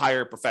going to go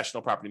hire a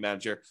professional property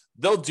manager.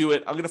 They'll do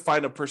it. I'm going to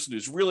find a person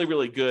who's really,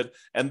 really good,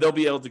 and they'll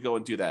be able to go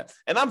and do that.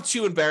 And I'm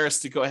too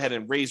embarrassed to go ahead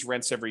and raise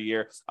rents every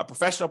year. A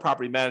professional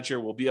property manager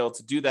will be able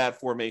to do that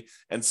for me.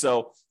 And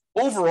so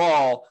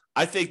overall,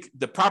 I think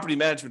the property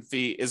management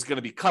fee is going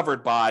to be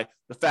covered by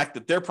the fact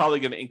that they're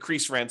probably going to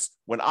increase rents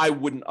when I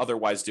wouldn't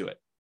otherwise do it.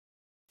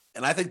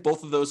 And I think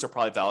both of those are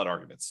probably valid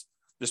arguments.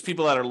 There's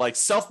people that are like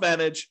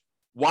self-manage,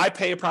 Why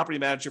pay a property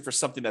manager for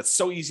something that's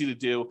so easy to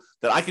do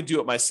that I could do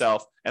it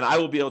myself and I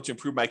will be able to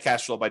improve my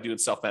cash flow by doing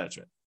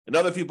self-management? And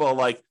other people are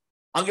like,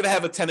 I'm going to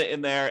have a tenant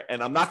in there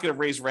and I'm not going to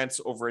raise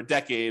rents over a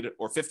decade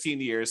or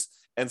 15 years.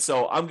 And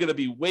so I'm going to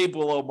be way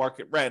below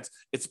market rent.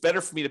 It's better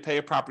for me to pay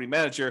a property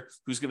manager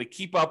who's going to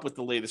keep up with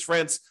the latest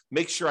rents,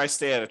 make sure I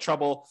stay out of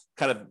trouble,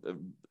 kind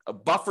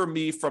of buffer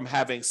me from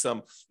having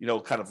some,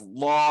 kind of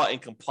law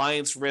and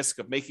compliance risk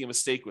of making a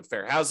mistake with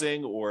fair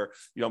housing, or,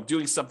 I'm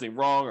doing something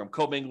wrong, or I'm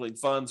commingling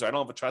funds, or I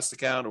don't have a trust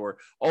account, or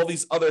all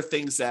these other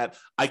things that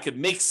I could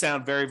make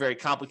sound very, very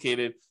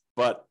complicated.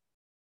 But,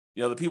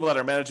 the people that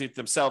are managing it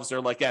themselves,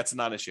 they're like, yeah, it's a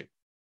non-issue.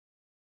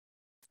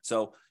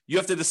 So you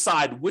have to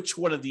decide which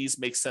one of these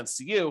makes sense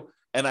to you.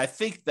 And I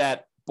think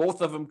that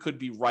both of them could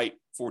be right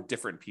for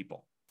different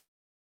people.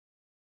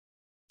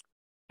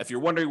 If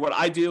you're wondering what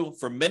I do,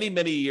 for many,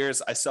 many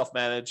years, I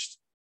self-managed.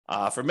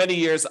 For many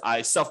years,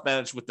 I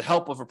self-managed with the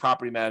help of a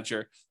property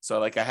manager.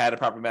 So I had a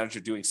property manager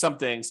doing some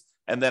things,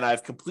 and then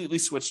I've completely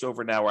switched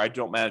over now where I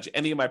don't manage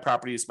any of my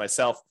properties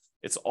myself.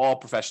 It's all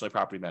professionally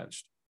property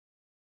managed.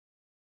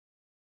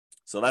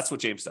 So that's what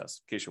James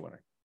does, in case you're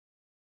wondering.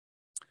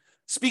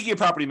 Speaking of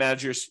property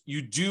managers,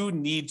 you do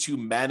need to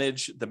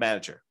manage the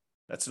manager.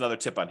 That's another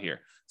tip on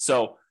here.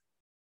 So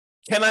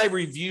can I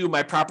review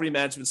my property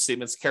management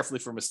statements carefully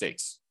for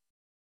mistakes?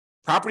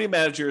 Property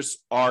managers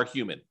are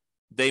human.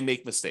 They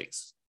make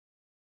mistakes.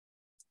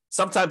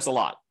 Sometimes a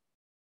lot,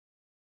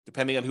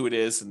 depending on who it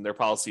is and their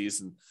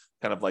policies and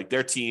kind of like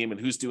their team and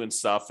who's doing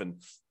stuff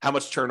and how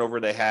much turnover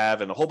they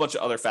have and a whole bunch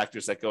of other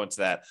factors that go into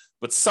that.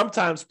 But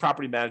sometimes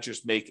property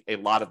managers make a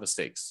lot of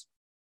mistakes.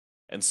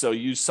 And so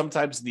you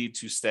sometimes need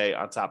to stay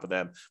on top of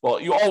them. Well,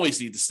 you always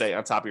need to stay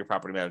on top of your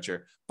property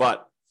manager,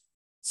 but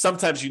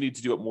sometimes you need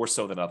to do it more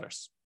so than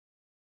others.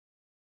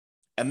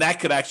 And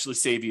that could actually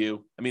save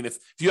you. I mean, if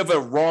you have a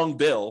wrong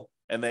bill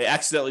and they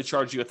accidentally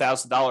charge you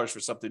 $1,000 for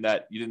something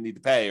that you didn't need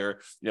to pay,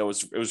 or it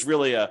was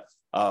really a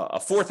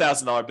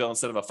 $4,000 bill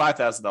instead of a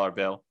 $5,000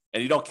 bill,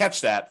 and you don't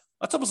catch that,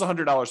 that's almost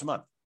 $100 a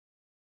month.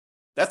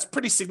 That's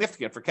pretty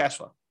significant for cash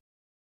flow.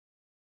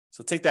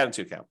 So take that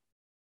into account.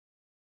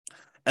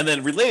 And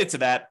then related to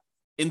that,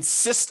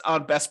 insist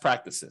on best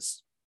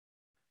practices.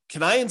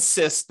 Can I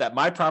insist that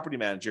my property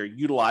manager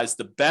utilize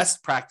the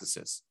best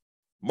practices?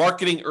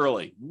 Marketing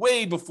early,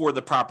 way before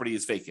the property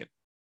is vacant.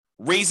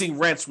 Raising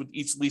rents with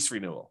each lease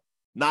renewal.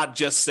 Not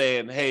just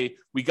saying, hey,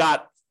 we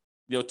got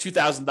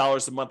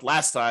 $2,000 a month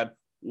last time,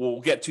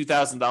 we'll get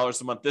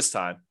 $2,000 a month this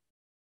time.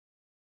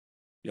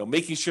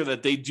 Making sure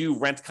that they do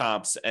rent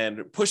comps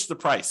and push the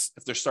price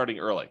if they're starting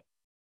early.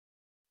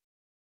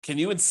 Can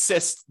you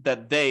insist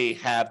that they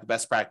have the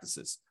best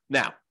practices?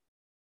 Now,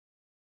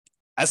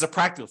 as a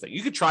practical thing,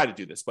 you could try to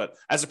do this, but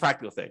as a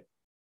practical thing,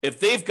 if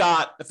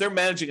they're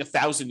managing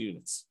 1,000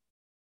 units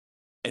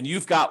and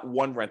you've got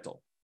one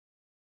rental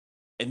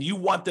and you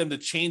want them to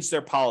change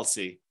their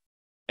policy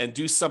and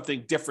do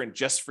something different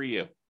just for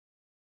you,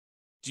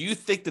 do you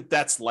think that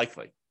that's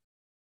likely?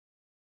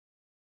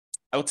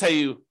 I will tell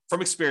you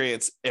from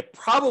experience, it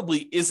probably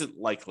isn't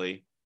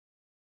likely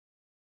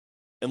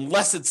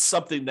unless it's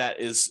something that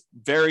is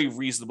very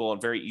reasonable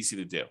and very easy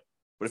to do.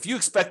 But if you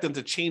expect them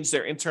to change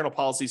their internal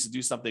policies to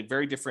do something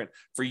very different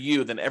for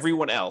you than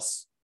everyone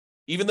else,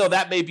 even though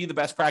that may be the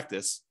best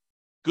practice,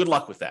 good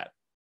luck with that.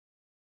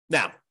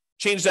 Now,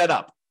 change that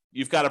up.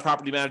 You've got a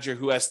property manager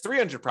who has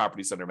 300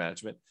 properties under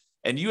management,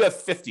 and you have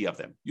 50 of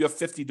them. You have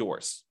 50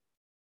 doors.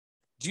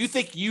 Do you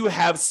think you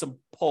have some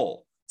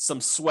pull, some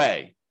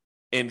sway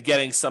in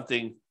getting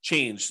something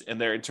changed in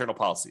their internal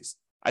policies?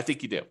 I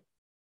think you do.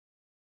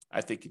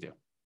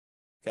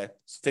 Okay,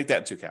 so take that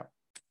into account.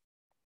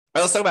 All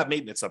right, let's talk about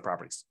maintenance on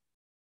properties.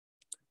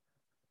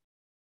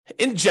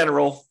 In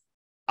general,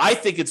 I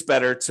think it's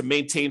better to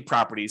maintain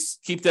properties,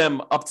 keep them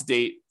up to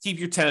date, keep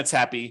your tenants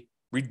happy,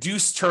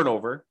 reduce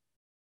turnover.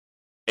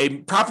 A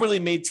properly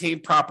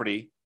maintained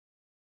property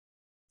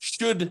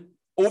should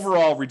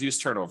overall reduce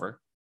turnover,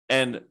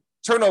 and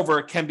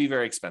turnover can be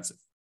very expensive.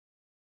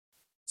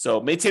 So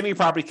maintaining your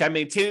property, can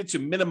maintain it to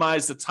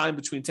minimize the time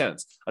between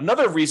tenants.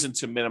 Another reason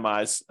to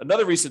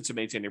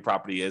maintain your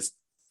property is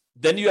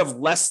then you have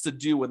less to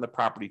do when the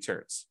property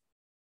turns.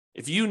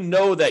 If you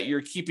know that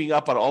you're keeping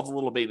up on all the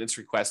little maintenance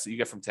requests that you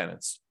get from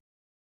tenants,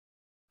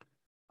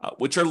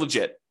 which are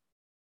legit,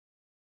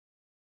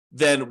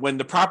 then when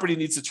the property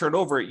needs to turn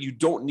over, you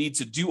don't need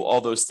to do all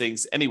those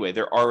things anyway.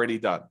 They're already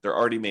done. They're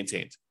already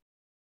maintained.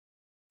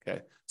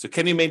 Okay. So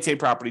can you maintain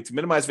property to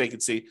minimize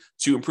vacancy,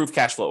 to improve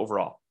cash flow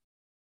overall?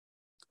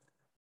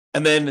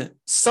 And then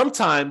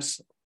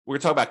sometimes we're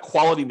talking about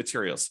quality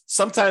materials.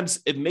 Sometimes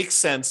it makes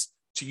sense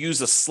to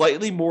use a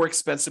slightly more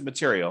expensive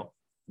material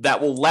that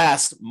will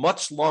last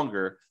much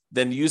longer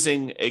than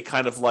using a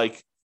kind of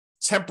like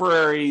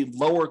temporary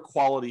lower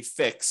quality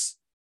fix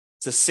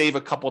to save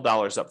a couple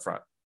dollars up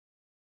front.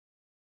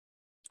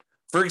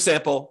 For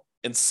example,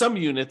 in some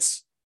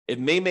units, it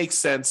may make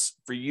sense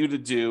for you to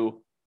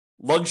do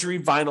luxury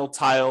vinyl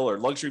tile or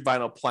luxury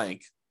vinyl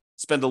plank,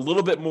 spend a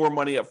little bit more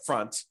money up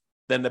front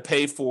than to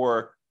pay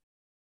for,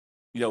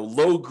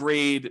 low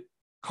grade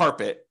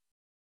carpet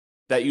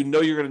that you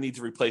know you're going to need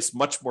to replace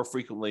much more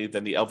frequently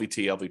than the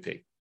LVT,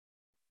 LVP.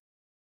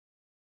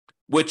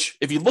 Which,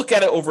 if you look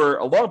at it over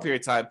a long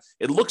period of time,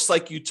 it looks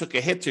like you took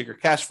a hit to your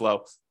cash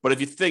flow. But if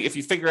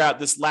you figure out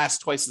this lasts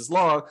twice as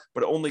long,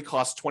 but it only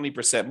costs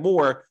 20%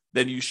 more,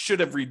 then you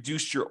should have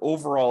reduced your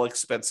overall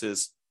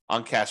expenses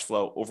on cash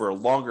flow over a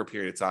longer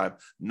period of time,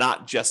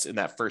 not just in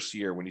that first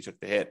year when you took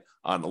the hit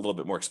on a little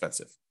bit more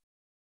expensive.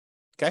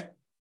 Okay?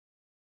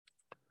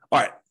 All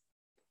right.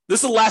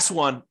 This is the last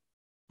one.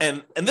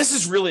 And this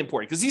is really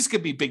important because these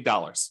could be big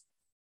dollars.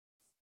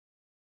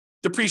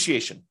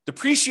 Depreciation.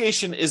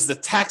 Depreciation is the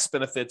tax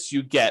benefits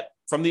you get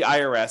from the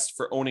IRS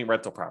for owning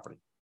rental property.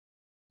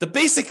 The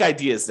basic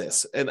idea is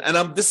this, and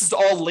this is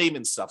all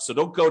layman stuff. So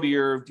don't go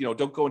to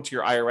don't go into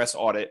your IRS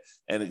audit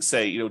and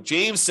say,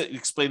 James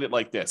explained it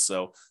like this.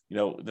 So,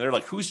 they're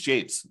like, who's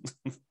James?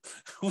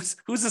 who's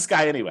this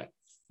guy anyway?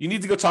 You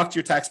need to go talk to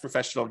your tax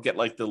professional and get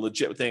like the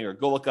legit thing, or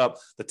go look up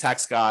the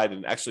tax guide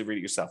and actually read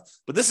it yourself.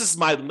 But this is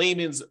my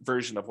layman's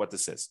version of what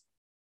this is.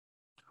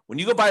 When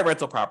you go buy a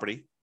rental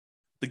property,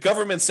 the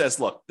government says,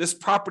 look, this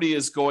property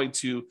is going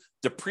to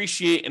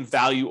depreciate in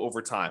value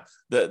over time.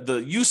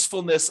 The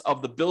usefulness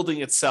of the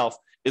building itself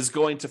is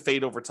going to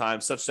fade over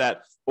time, such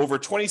that over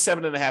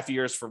 27 and a half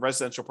years for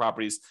residential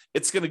properties,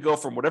 it's going to go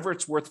from whatever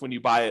it's worth when you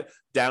buy it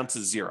down to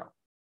zero.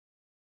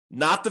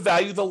 Not the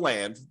value of the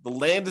land. The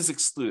land is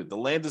excluded. The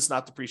land does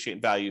not depreciate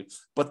in value,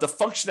 but the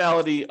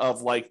functionality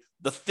of like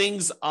the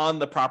things on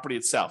the property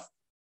itself,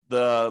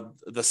 the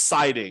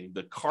siding,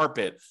 the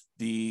carpet,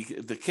 the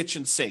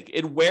kitchen sink,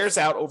 it wears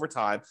out over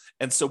time.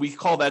 And so we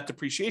call that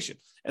depreciation.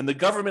 And the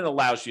government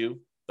allows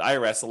you, the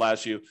IRS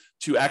allows you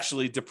to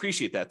actually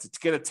depreciate that, to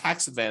get a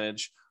tax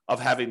advantage of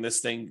having this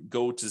thing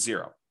go to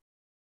zero.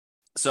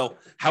 So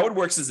how it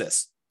works is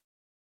this.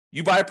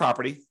 You buy a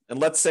property, and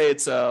let's say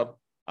it's a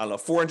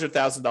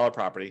 $400,000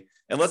 property.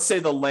 And let's say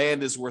the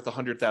land is worth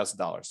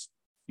 $100,000.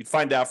 You'd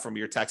find out from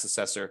your tax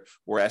assessor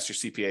or ask your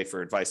CPA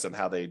for advice on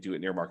how they do it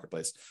in your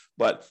marketplace.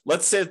 But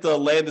let's say that the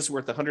land is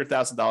worth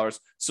 $100,000.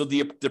 So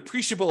the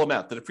depreciable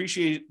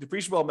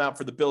amount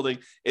for the building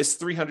is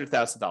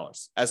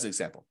 $300,000 as an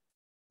example.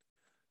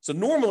 So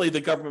normally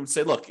the government would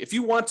say, look, if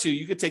you want to,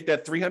 you could take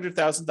that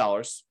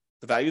 $300,000,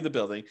 the value of the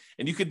building,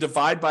 and you could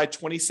divide by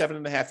 27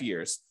 and a half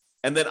years.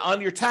 And then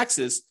on your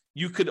taxes,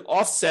 you could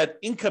offset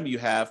income you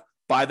have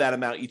by that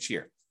amount each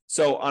year.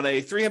 So on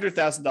a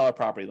 $300,000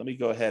 property, let me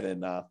go ahead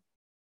and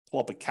pull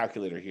up a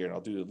calculator here, and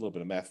I'll do a little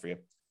bit of math for you.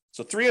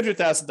 So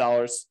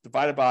 $300,000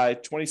 divided by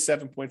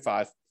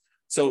 27.5.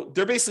 So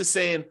they're basically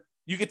saying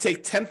you could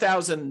take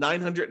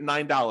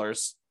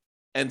 $10,909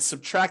 and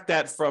subtract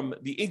that from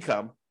the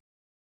income.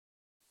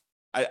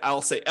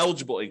 I'll say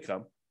eligible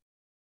income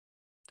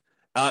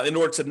in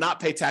order to not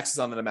pay taxes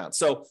on that amount.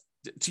 So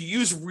to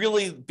use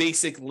really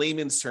basic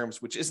layman's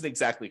terms, which isn't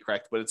exactly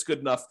correct, but it's good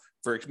enough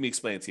for me to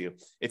explain it to you.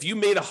 If you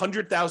made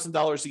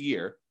 $100,000 a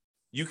year,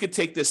 you could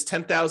take this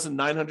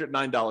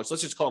 $10,909.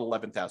 Let's just call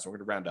it $11,000. We're going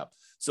to round up.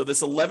 So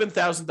this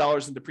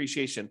 $11,000 in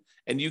depreciation,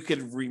 and you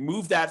could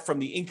remove that from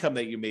the income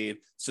that you made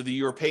so that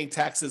you're paying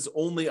taxes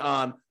only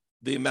on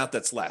the amount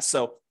that's less.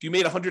 So if you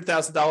made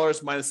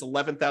 $100,000 minus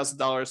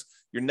 $11,000,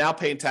 you're now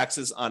paying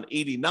taxes on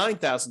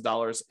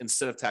 $89,000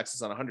 instead of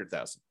taxes on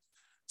 $100,000.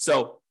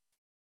 So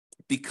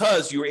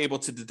because you were able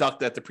to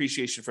deduct that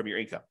depreciation from your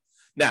income.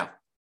 Now,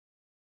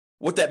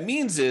 what that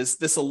means is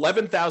this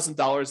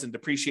 $11,000 in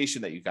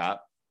depreciation that you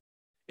got,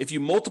 if you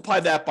multiply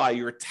that by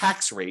your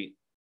tax rate,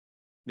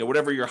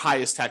 whatever your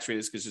highest tax rate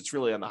is, because it's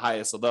really on the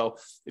highest, although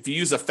if you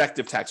use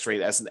effective tax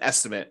rate as an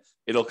estimate,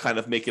 it'll kind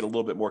of make it a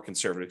little bit more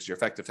conservative because your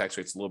effective tax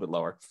rate is a little bit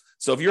lower.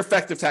 So if your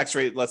effective tax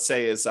rate, let's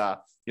say, is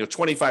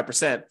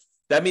 25%,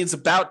 that means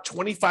about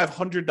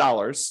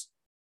 $2,500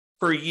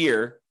 per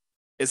year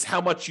is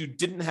how much you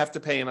didn't have to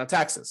pay in on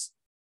taxes,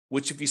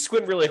 which if you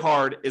squint really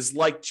hard is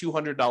like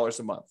 $200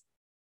 a month.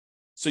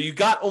 So you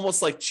got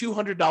almost like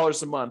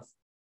 $200 a month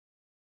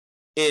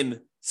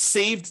in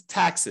saved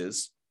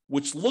taxes,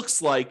 which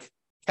looks like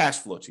cash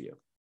flow to you.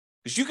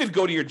 Because you could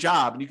go to your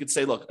job and you could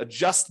say, look,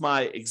 adjust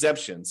my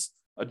exemptions,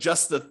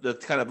 adjust the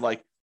kind of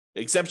like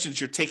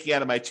exemptions you're taking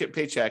out of my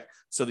paycheck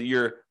so that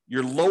you're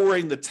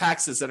lowering the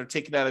taxes that are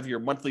taken out of your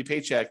monthly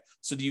paycheck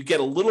so that you get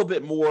a little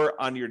bit more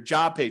on your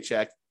job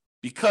paycheck,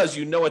 because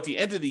at the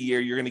end of the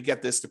year, you're going to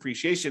get this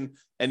depreciation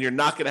and you're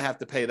not going to have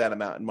to pay that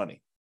amount in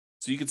money.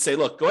 So you could say,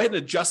 look, go ahead and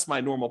adjust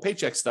my normal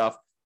paycheck stuff,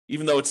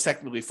 even though it's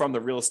technically from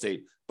the real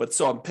estate. But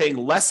so I'm paying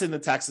less in the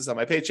taxes on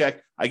my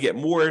paycheck. I get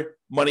more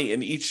money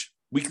in each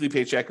weekly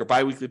paycheck or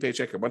biweekly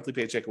paycheck or monthly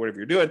paycheck or whatever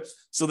you're doing,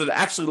 so that it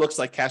actually looks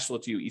like cash flow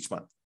to you each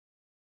month.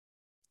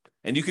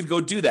 And you could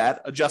go do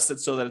that, adjust it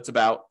so that it's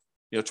about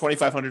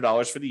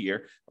 $2,500 for the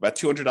year, about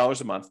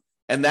 $200 a month.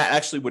 And that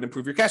actually would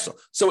improve your cash flow.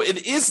 So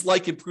it is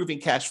like improving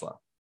cash flow,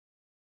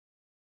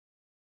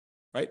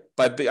 right?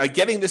 By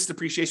getting this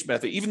depreciation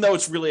benefit, even though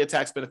it's really a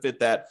tax benefit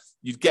that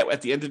you get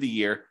at the end of the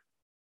year,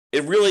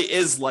 it really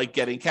is like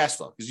getting cash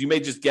flow, because you may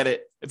just get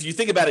it. If you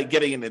think about it,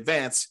 getting in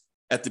advance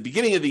at the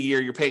beginning of the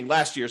year, you're paying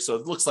last year. So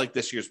it looks like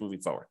this year's moving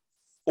forward.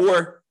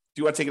 Or if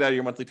you want to take it out of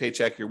your monthly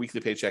paycheck, your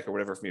weekly paycheck, or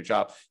whatever from your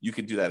job, you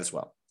can do that as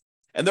well.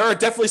 And there are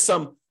definitely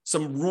some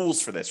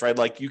rules for this, right?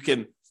 Like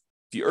if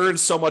you earn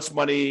so much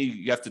money,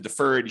 you have to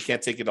defer it. You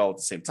can't take it all at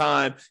the same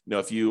time.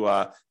 If you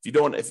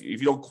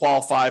don't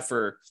qualify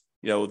for,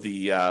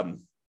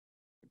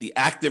 the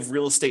active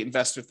real estate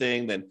investor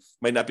thing, then you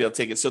might not be able to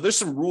take it. So there's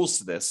some rules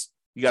to this.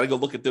 You got to go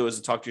look at those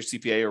and talk to your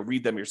CPA or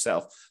read them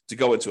yourself to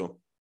go into them.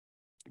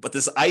 But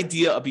this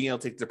idea of being able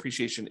to take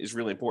depreciation is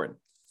really important.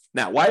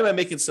 Now, why am I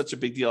making such a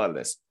big deal out of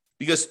this?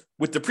 Because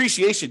with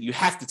depreciation, you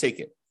have to take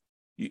it.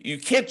 You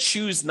can't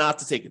choose not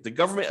to take it. The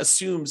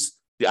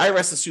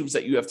IRS assumes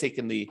that you have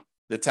taken the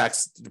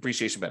tax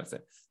depreciation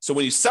benefit. So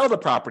when you sell the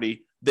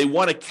property, they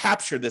want to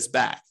capture this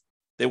back.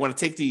 They want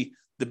to take the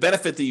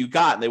benefit that you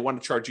got and they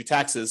want to charge you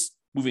taxes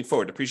moving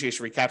forward,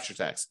 depreciation recapture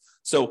tax.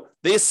 So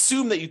they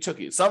assume that you took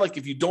it. It's not like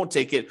if you don't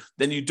take it,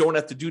 then you don't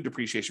have to do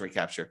depreciation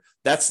recapture.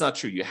 That's not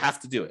true. You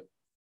have to do it.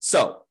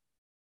 So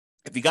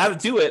if you got to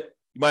do it,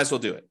 you might as well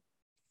do it.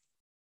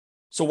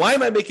 So why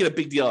am I making a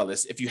big deal on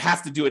this if you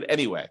have to do it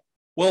anyway?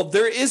 Well,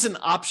 there is an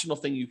optional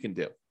thing you can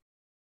do.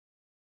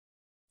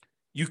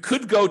 You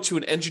could go to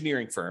an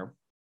engineering firm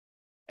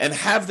and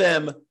have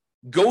them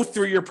go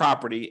through your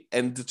property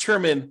and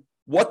determine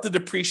what the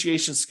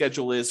depreciation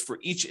schedule is for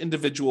each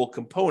individual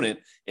component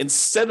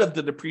instead of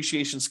the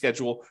depreciation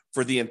schedule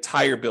for the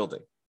entire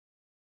building.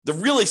 The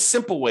really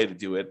simple way to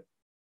do it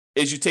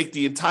is you take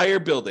the entire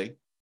building,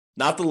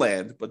 not the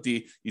land, but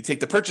you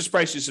take the purchase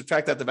price, you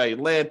subtract out the value of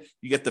the land,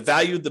 you get the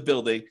value of the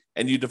building,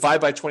 and you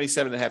divide by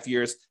 27 and a half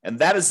years, and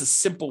that is a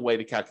simple way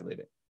to calculate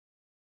it.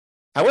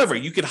 However,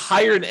 you could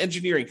hire an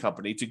engineering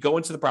company to go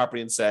into the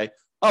property and say,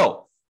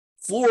 oh,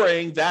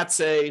 flooring, that's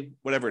a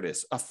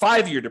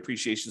 5-year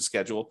depreciation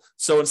schedule.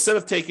 So instead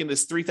of taking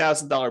this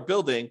 $3,000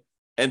 building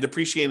and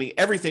depreciating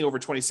everything over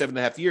 27 and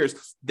a half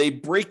years, they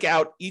break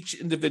out each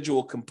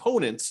individual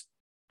component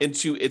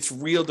into its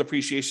real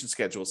depreciation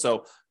schedule.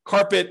 So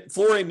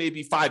flooring may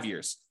be 5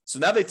 years. So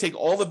now they take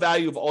all the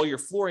value of all your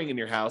flooring in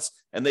your house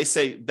and they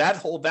say that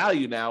whole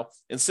value now,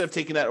 instead of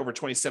taking that over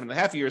 27 and a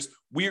half years,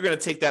 we are going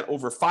to take that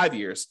over 5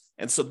 years.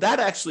 And so that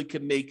actually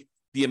can make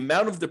the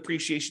amount of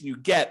depreciation you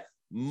get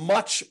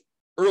much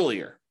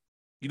earlier.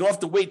 You don't have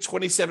to wait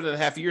 27 and a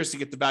half years to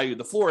get the value of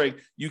the flooring.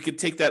 You can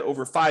take that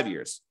over 5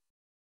 years,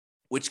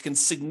 which can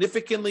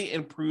significantly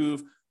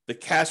improve the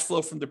cash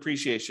flow from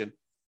depreciation,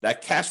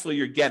 that cash flow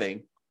you're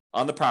getting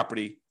on the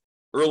property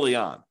early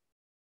on.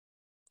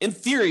 In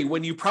theory,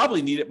 when you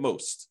probably need it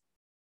most.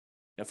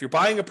 Now, if you're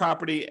buying a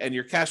property and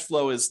your cash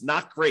flow is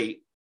not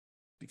great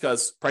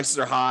because prices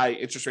are high,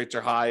 interest rates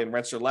are high, and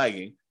rents are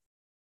lagging,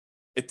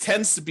 it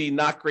tends to be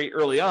not great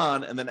early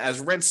on. And then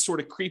as rents sort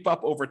of creep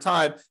up over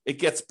time, it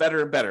gets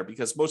better and better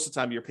because most of the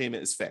time your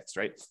payment is fixed,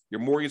 right? Your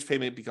mortgage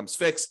payment becomes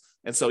fixed.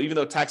 And so even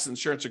though tax and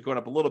insurance are going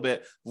up a little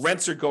bit,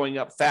 rents are going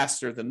up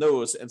faster than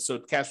those. And so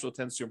cash flow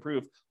tends to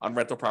improve on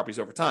rental properties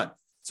over time.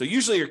 So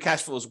usually your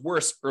cash flow is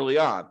worse early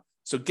on.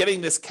 So getting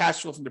this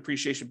cash flow from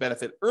depreciation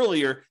benefit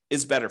earlier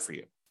is better for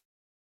you.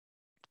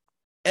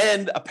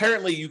 And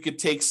apparently you could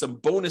take some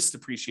bonus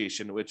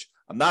depreciation, which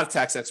I'm not a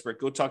tax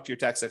expert. Go talk to your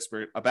tax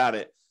expert about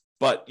it.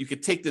 But you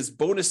could take this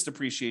bonus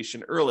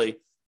depreciation early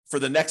for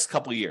the next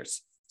couple of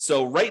years.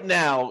 So right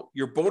now,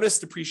 your bonus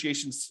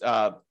depreciation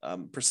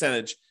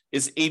percentage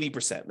is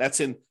 80%. That's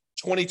in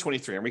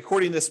 2023. I'm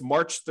recording this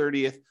March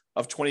 30th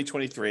of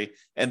 2023.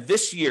 And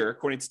this year,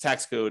 according to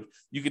tax code,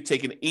 you could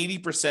take an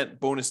 80%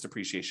 bonus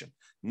depreciation.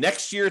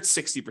 Next year, it's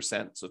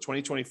 60%. So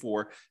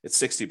 2024, it's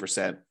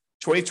 60%.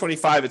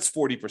 2025, it's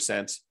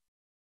 40%.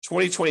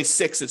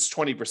 2026, it's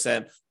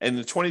 20%. And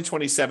in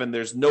 2027,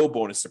 there's no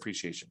bonus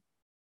depreciation.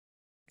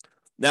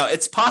 Now,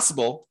 it's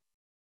possible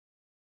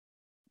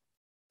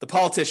the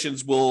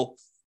politicians will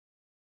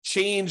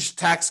change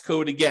tax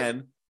code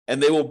again,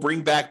 and they will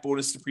bring back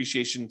bonus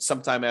depreciation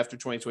sometime after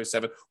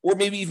 2027, or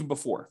maybe even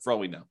before, for all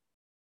we know,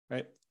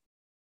 right?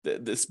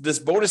 This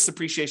bonus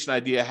depreciation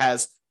idea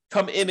has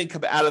come in and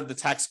come out of the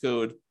tax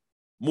code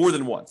more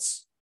than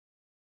once.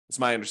 It's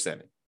my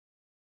understanding.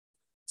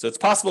 So it's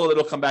possible that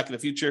it'll come back in the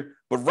future,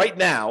 but right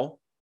now,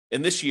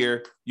 in this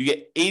year, you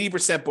get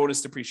 80%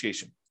 bonus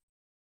depreciation.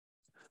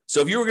 So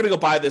if you were going to go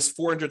buy this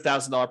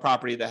 $400,000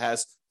 property that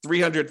has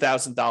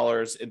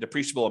 $300,000 in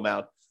depreciable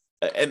amount,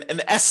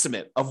 an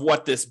estimate of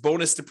what this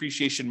bonus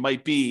depreciation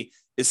might be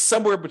is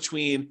somewhere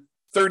between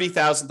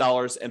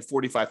 $30,000 and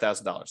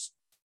 $45,000.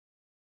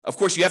 Of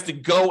course, you have to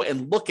go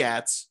and look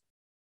at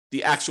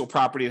the actual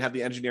property and have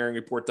the engineering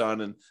report done,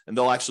 and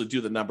they'll actually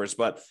do the numbers.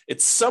 But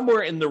it's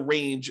somewhere in the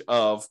range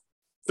of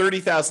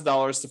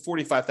 $30,000 to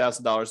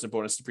 $45,000 in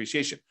bonus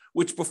depreciation,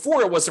 which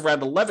before it was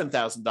around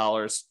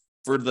 $11,000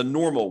 for the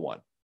normal one.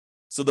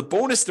 So the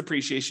bonus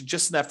depreciation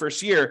just in that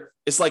first year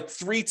is like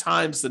 3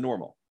 times the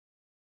normal.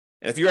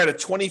 And if you're at a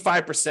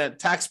 25%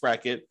 tax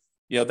bracket,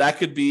 that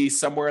could be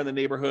somewhere in the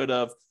neighborhood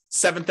of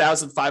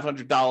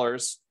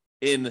 $7,500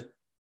 in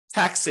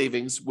tax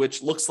savings,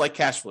 which looks like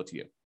cash flow to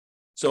you.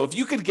 So if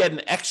you could get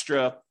an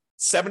extra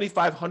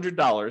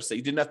 $7,500 that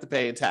you didn't have to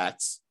pay in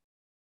tax,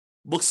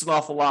 looks an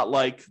awful lot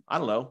like, I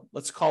don't know,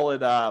 let's call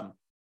it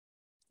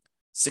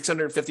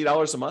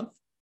 $650 a month.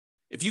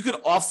 If you could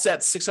offset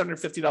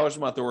 $650 a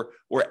month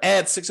or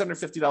add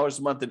 $650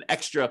 a month in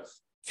extra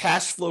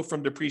cash flow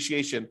from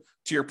depreciation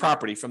to your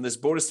property from this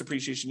bonus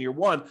depreciation year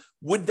one,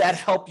 would that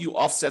help you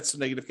offset some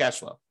negative cash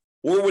flow?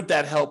 Or would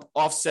that help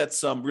offset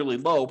some really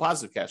low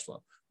positive cash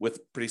flow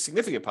with pretty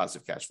significant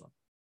positive cash flow?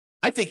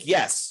 I think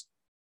yes.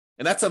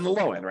 And that's on the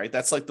low end, right?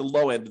 That's like the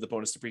low end of the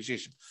bonus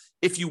depreciation.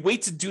 If you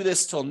wait to do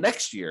this till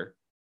next year,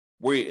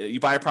 where you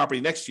buy a property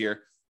next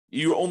year,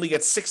 you only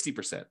get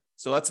 60%.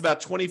 So that's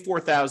about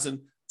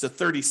 $24,000 to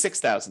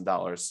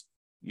 $36,000.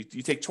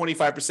 You take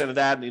 25% of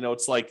that, and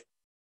it's like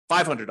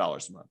 $500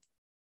 a month.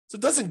 So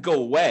it doesn't go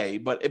away,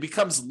 but it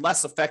becomes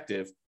less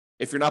effective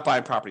if you're not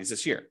buying properties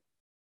this year.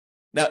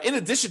 Now, in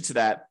addition to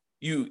that,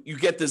 you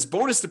get this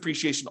bonus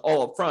depreciation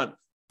all up front,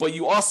 but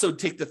you also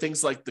take the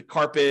things like the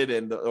carpet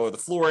or the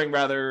flooring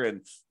rather,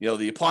 and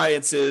the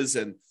appliances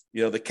and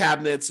the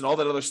cabinets and all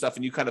that other stuff,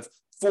 and you kind of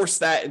force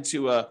that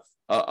into a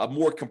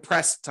more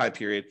compressed time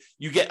period.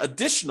 You get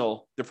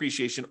additional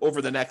depreciation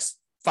over the next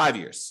 5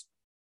 years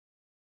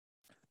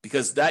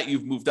because that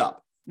you've moved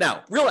up.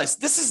 Now, realize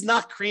this is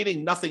not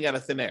creating nothing out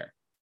of thin air.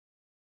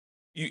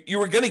 You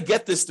were going to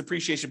get this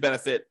depreciation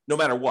benefit no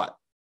matter what.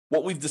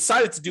 What we've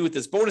decided to do with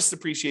this bonus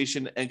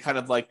depreciation and kind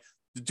of like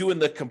doing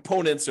the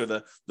components or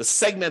the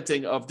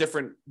segmenting of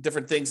different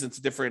things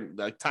into different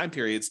time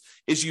periods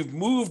is you've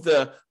moved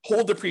the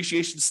whole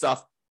depreciation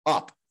stuff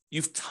up.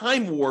 You've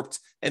time warped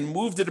and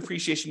moved the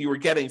depreciation you were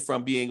getting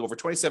from being over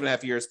 27 and a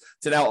half years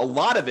to now a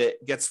lot of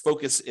it gets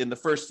focused in the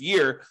first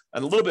year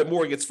and a little bit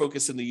more gets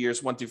focused in the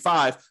years 1 through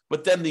 5.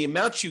 But then the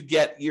amount you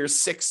get years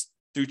 6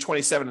 through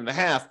 27 and a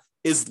half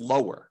is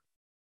lower.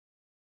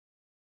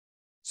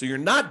 So you're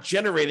not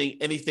generating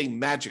anything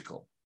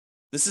magical.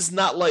 This is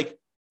not like,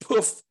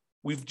 poof,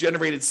 we've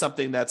generated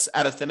something that's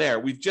out of thin air.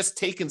 We've just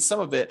taken some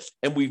of it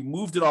and we've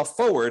moved it all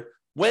forward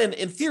when,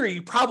 in theory,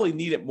 you probably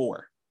need it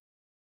more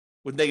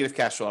with negative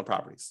cash flow on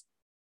properties.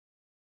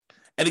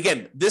 And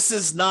again, this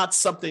is not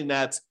something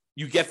that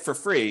you get for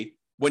free.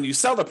 When you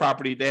sell the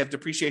property, they have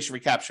depreciation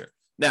recapture.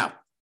 Now,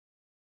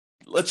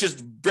 let's just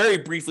very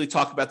briefly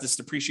talk about this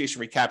depreciation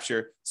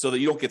recapture so that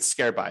you don't get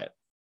scared by it.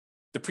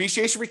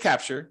 Depreciation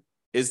recapture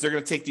is they're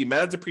going to take the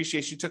amount of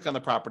depreciation you took on the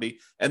property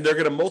and they're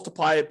going to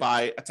multiply it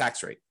by a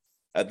tax rate.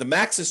 The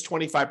max is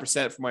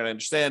 25% from what I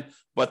understand,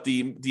 but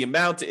the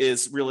amount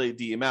is really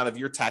the amount of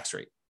your tax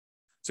rate.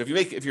 So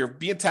if you're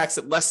being taxed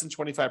at less than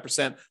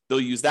 25%,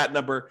 they'll use that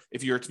number.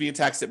 If you're being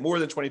taxed at more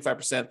than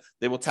 25%,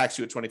 they will tax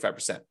you at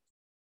 25%.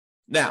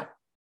 Now,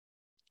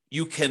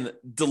 you can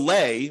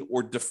delay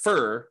or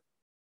defer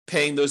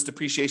paying those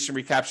depreciation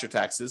recapture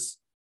taxes,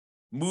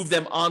 move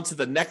them onto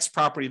the next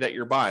property that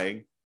you're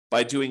buying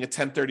by doing a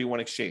 1031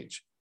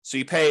 exchange. So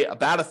you pay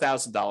about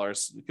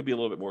 $1,000. It could be a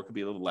little bit more, it could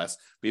be a little less,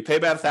 but you pay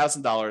about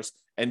 $1,000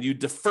 and you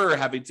defer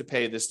having to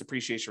pay this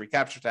depreciation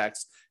recapture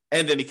tax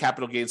and any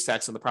capital gains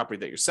tax on the property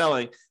that you're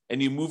selling, and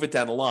you move it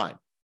down the line.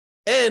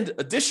 And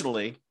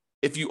additionally,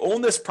 if you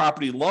own this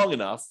property long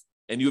enough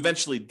and you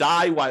eventually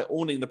die while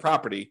owning the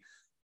property,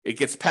 it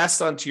gets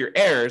passed on to your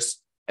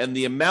heirs, and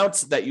the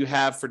amounts that you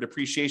have for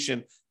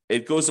depreciation,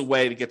 it goes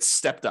away and it gets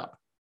stepped up.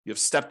 You have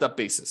stepped up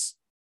basis.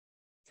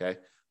 Okay.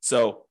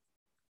 So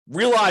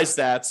realize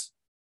that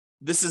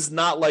this is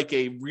not like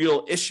a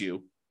real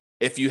issue.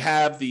 If you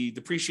have the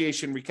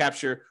depreciation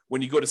recapture,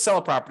 when you go to sell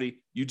a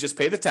property, you just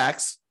pay the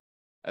tax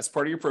as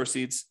part of your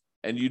proceeds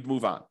and you'd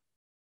move on.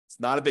 It's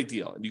not a big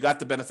deal. And you got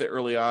the benefit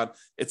early on.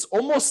 It's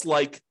almost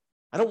like,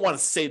 I don't want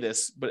to say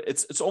this, but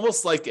it's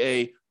almost like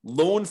a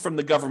loan from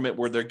the government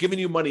where they're giving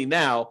you money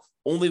now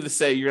only to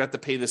say you're going to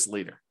have to pay this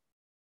later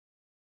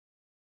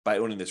by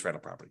owning this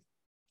rental property.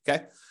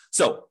 Okay.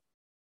 So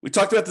we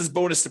talked about this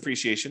bonus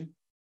depreciation.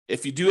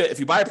 If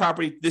you buy a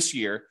property this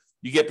year,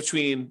 you get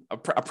between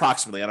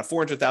approximately on a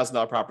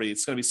 $400,000 property,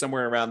 it's going to be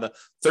somewhere around the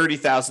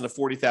 $30,000 to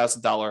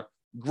 $40,000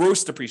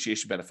 gross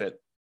depreciation benefit.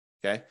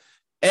 Okay.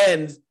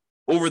 And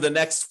over the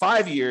next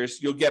 5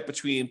 years, you'll get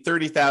between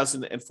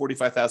 $30,000 and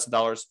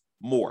 $45,000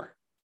 more.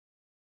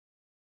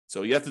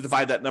 So you have to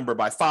divide that number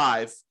by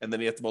 5, and then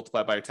you have to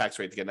multiply by your tax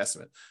rate to get an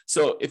estimate.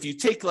 So if you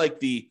take like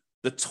the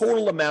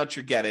total amount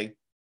you're getting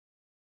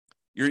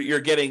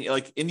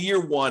like in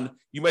year one,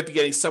 you might be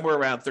getting somewhere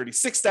around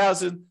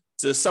 $36,000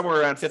 to somewhere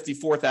around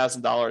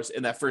 $54,000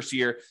 in that first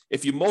year.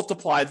 If you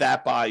multiply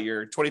that by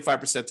your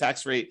 25%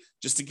 tax rate,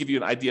 just to give you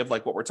an idea of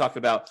like what we're talking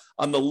about,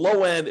 on the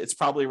low end, it's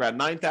probably around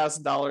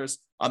 $9,000.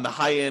 On the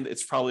high end,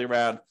 it's probably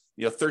around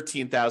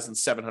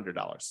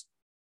 $13,700.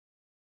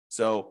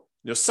 So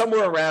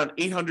somewhere around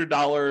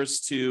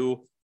 $800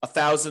 to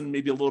 $1,000,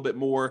 maybe a little bit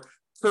more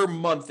per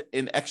month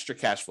in extra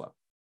cash flow.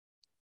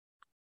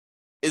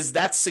 Is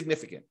that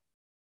significant?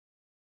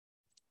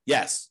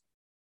 Yes,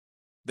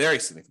 very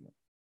significant.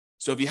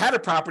 So if you had a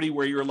property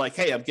where you were like,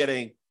 hey, I'm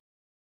getting,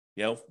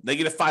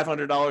 negative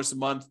 $500 a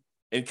month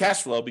in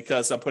cash flow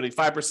because I'm putting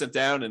 5%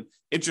 down and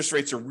interest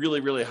rates are really,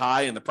 really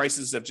high and the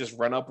prices have just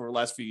run up over the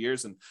last few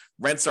years and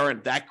rents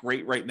aren't that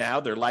great right now.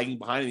 They're lagging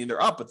behind. I mean,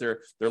 they're up, but they're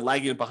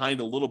lagging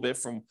behind a little bit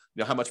from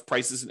how much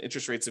prices and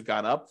interest rates have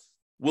gone up.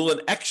 Will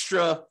an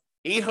extra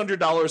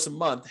 $800 a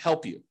month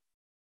help you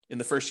in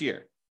the first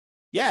year?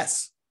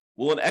 Yes.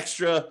 Will an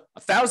extra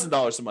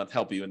 $1,000 a month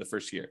help you in the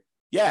first year?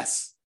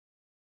 Yes.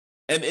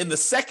 And in the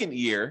second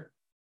year,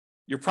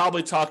 you're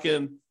probably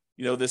talking,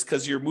 this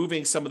because you're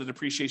moving some of the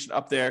depreciation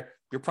up there.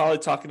 You're probably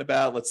talking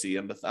about, let's see,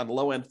 on the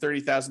low end,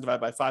 30,000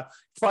 divided by 5.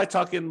 You're probably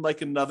talking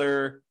like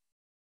another,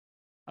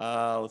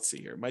 let's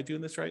see here. Am I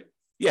doing this right?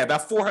 Yeah,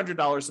 about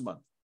 $400 a month.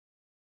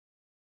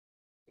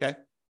 Okay.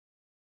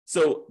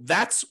 So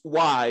that's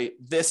why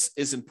this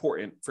is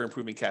important for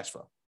improving cash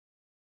flow.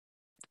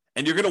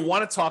 And you're going to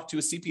want to talk to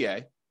a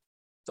CPA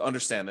to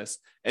understand this.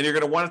 And you're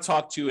going to want to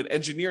talk to an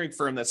engineering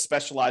firm that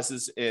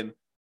specializes in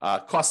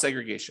cost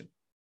segregation.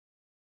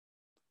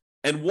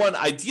 And one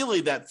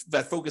ideally that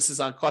focuses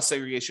on cost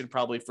segregation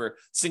probably for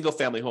single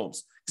family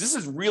homes. This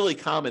is really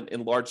common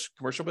in large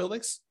commercial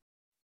buildings,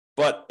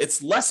 but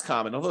it's less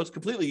common, although it's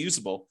completely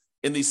usable,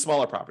 in these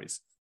smaller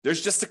properties.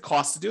 There's just a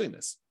cost to doing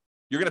this.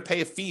 You're going to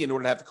pay a fee in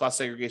order to have the cost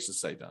segregation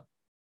study done.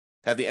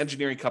 Have the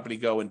engineering company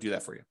go and do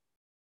that for you.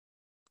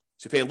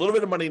 So you pay a little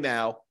bit of money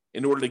now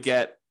in order to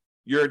get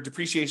your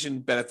depreciation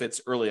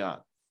benefits early on.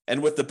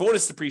 And with the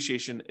bonus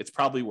depreciation, it's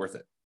probably worth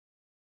it.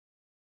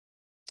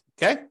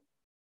 Okay?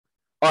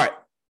 All right.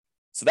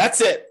 So that's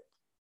it.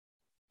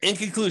 In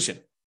conclusion,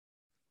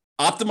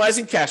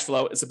 optimizing cash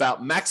flow is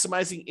about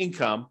maximizing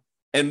income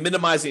and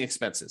minimizing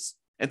expenses.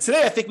 And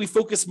today, I think we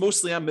focus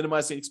mostly on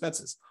minimizing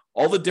expenses,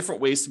 all the different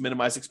ways to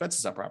minimize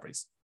expenses on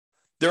properties.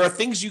 There are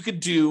things you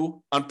could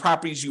do on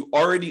properties you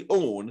already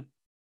own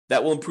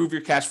that will improve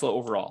your cash flow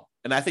overall.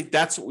 And I think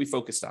that's what we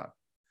focused on.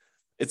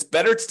 It's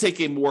better to take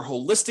a more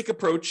holistic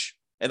approach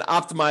and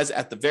optimize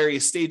at the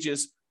various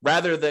stages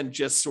rather than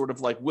just sort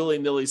of like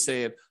willy-nilly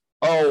saying,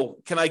 oh,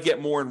 can I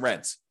get more in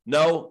rent?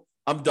 No,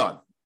 I'm done.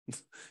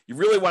 You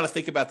really want to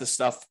think about this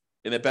stuff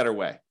in a better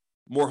way,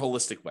 more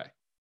holistic way.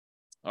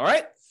 All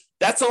right.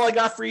 That's all I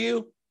got for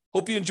you.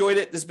 Hope you enjoyed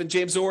it. This has been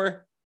James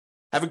Orr.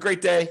 Have a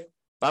great day.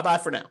 Bye-bye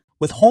for now.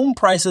 With home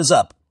prices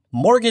up,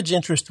 mortgage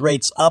interest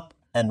rates up,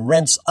 and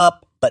rents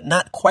up, but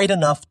not quite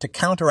enough to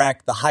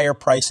counteract the higher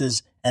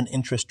prices and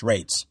interest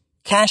rates.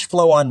 Cash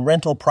flow on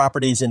rental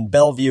properties in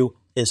Bellevue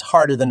is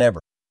harder than ever.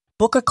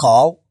 Book a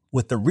call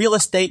with the Real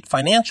Estate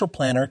Financial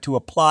Planner to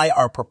apply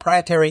our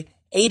proprietary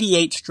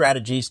 88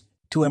 strategies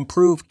to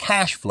improve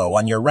cash flow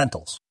on your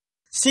rentals.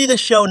 See the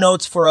show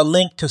notes for a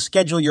link to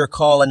schedule your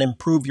call and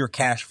improve your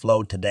cash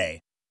flow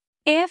today.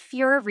 If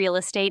you're a real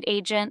estate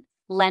agent,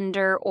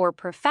 lender, or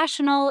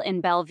professional in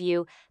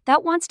Bellevue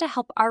that wants to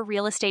help our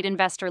real estate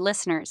investor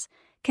listeners,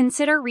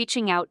 consider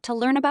reaching out to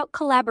learn about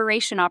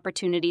collaboration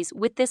opportunities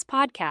with this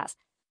podcast.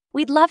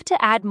 We'd love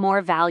to add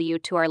more value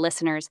to our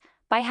listeners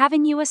by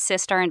having you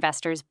assist our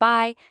investors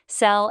buy,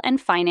 sell, and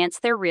finance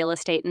their real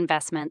estate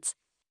investments.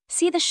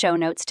 See the show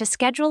notes to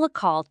schedule a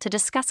call to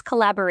discuss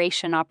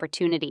collaboration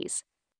opportunities.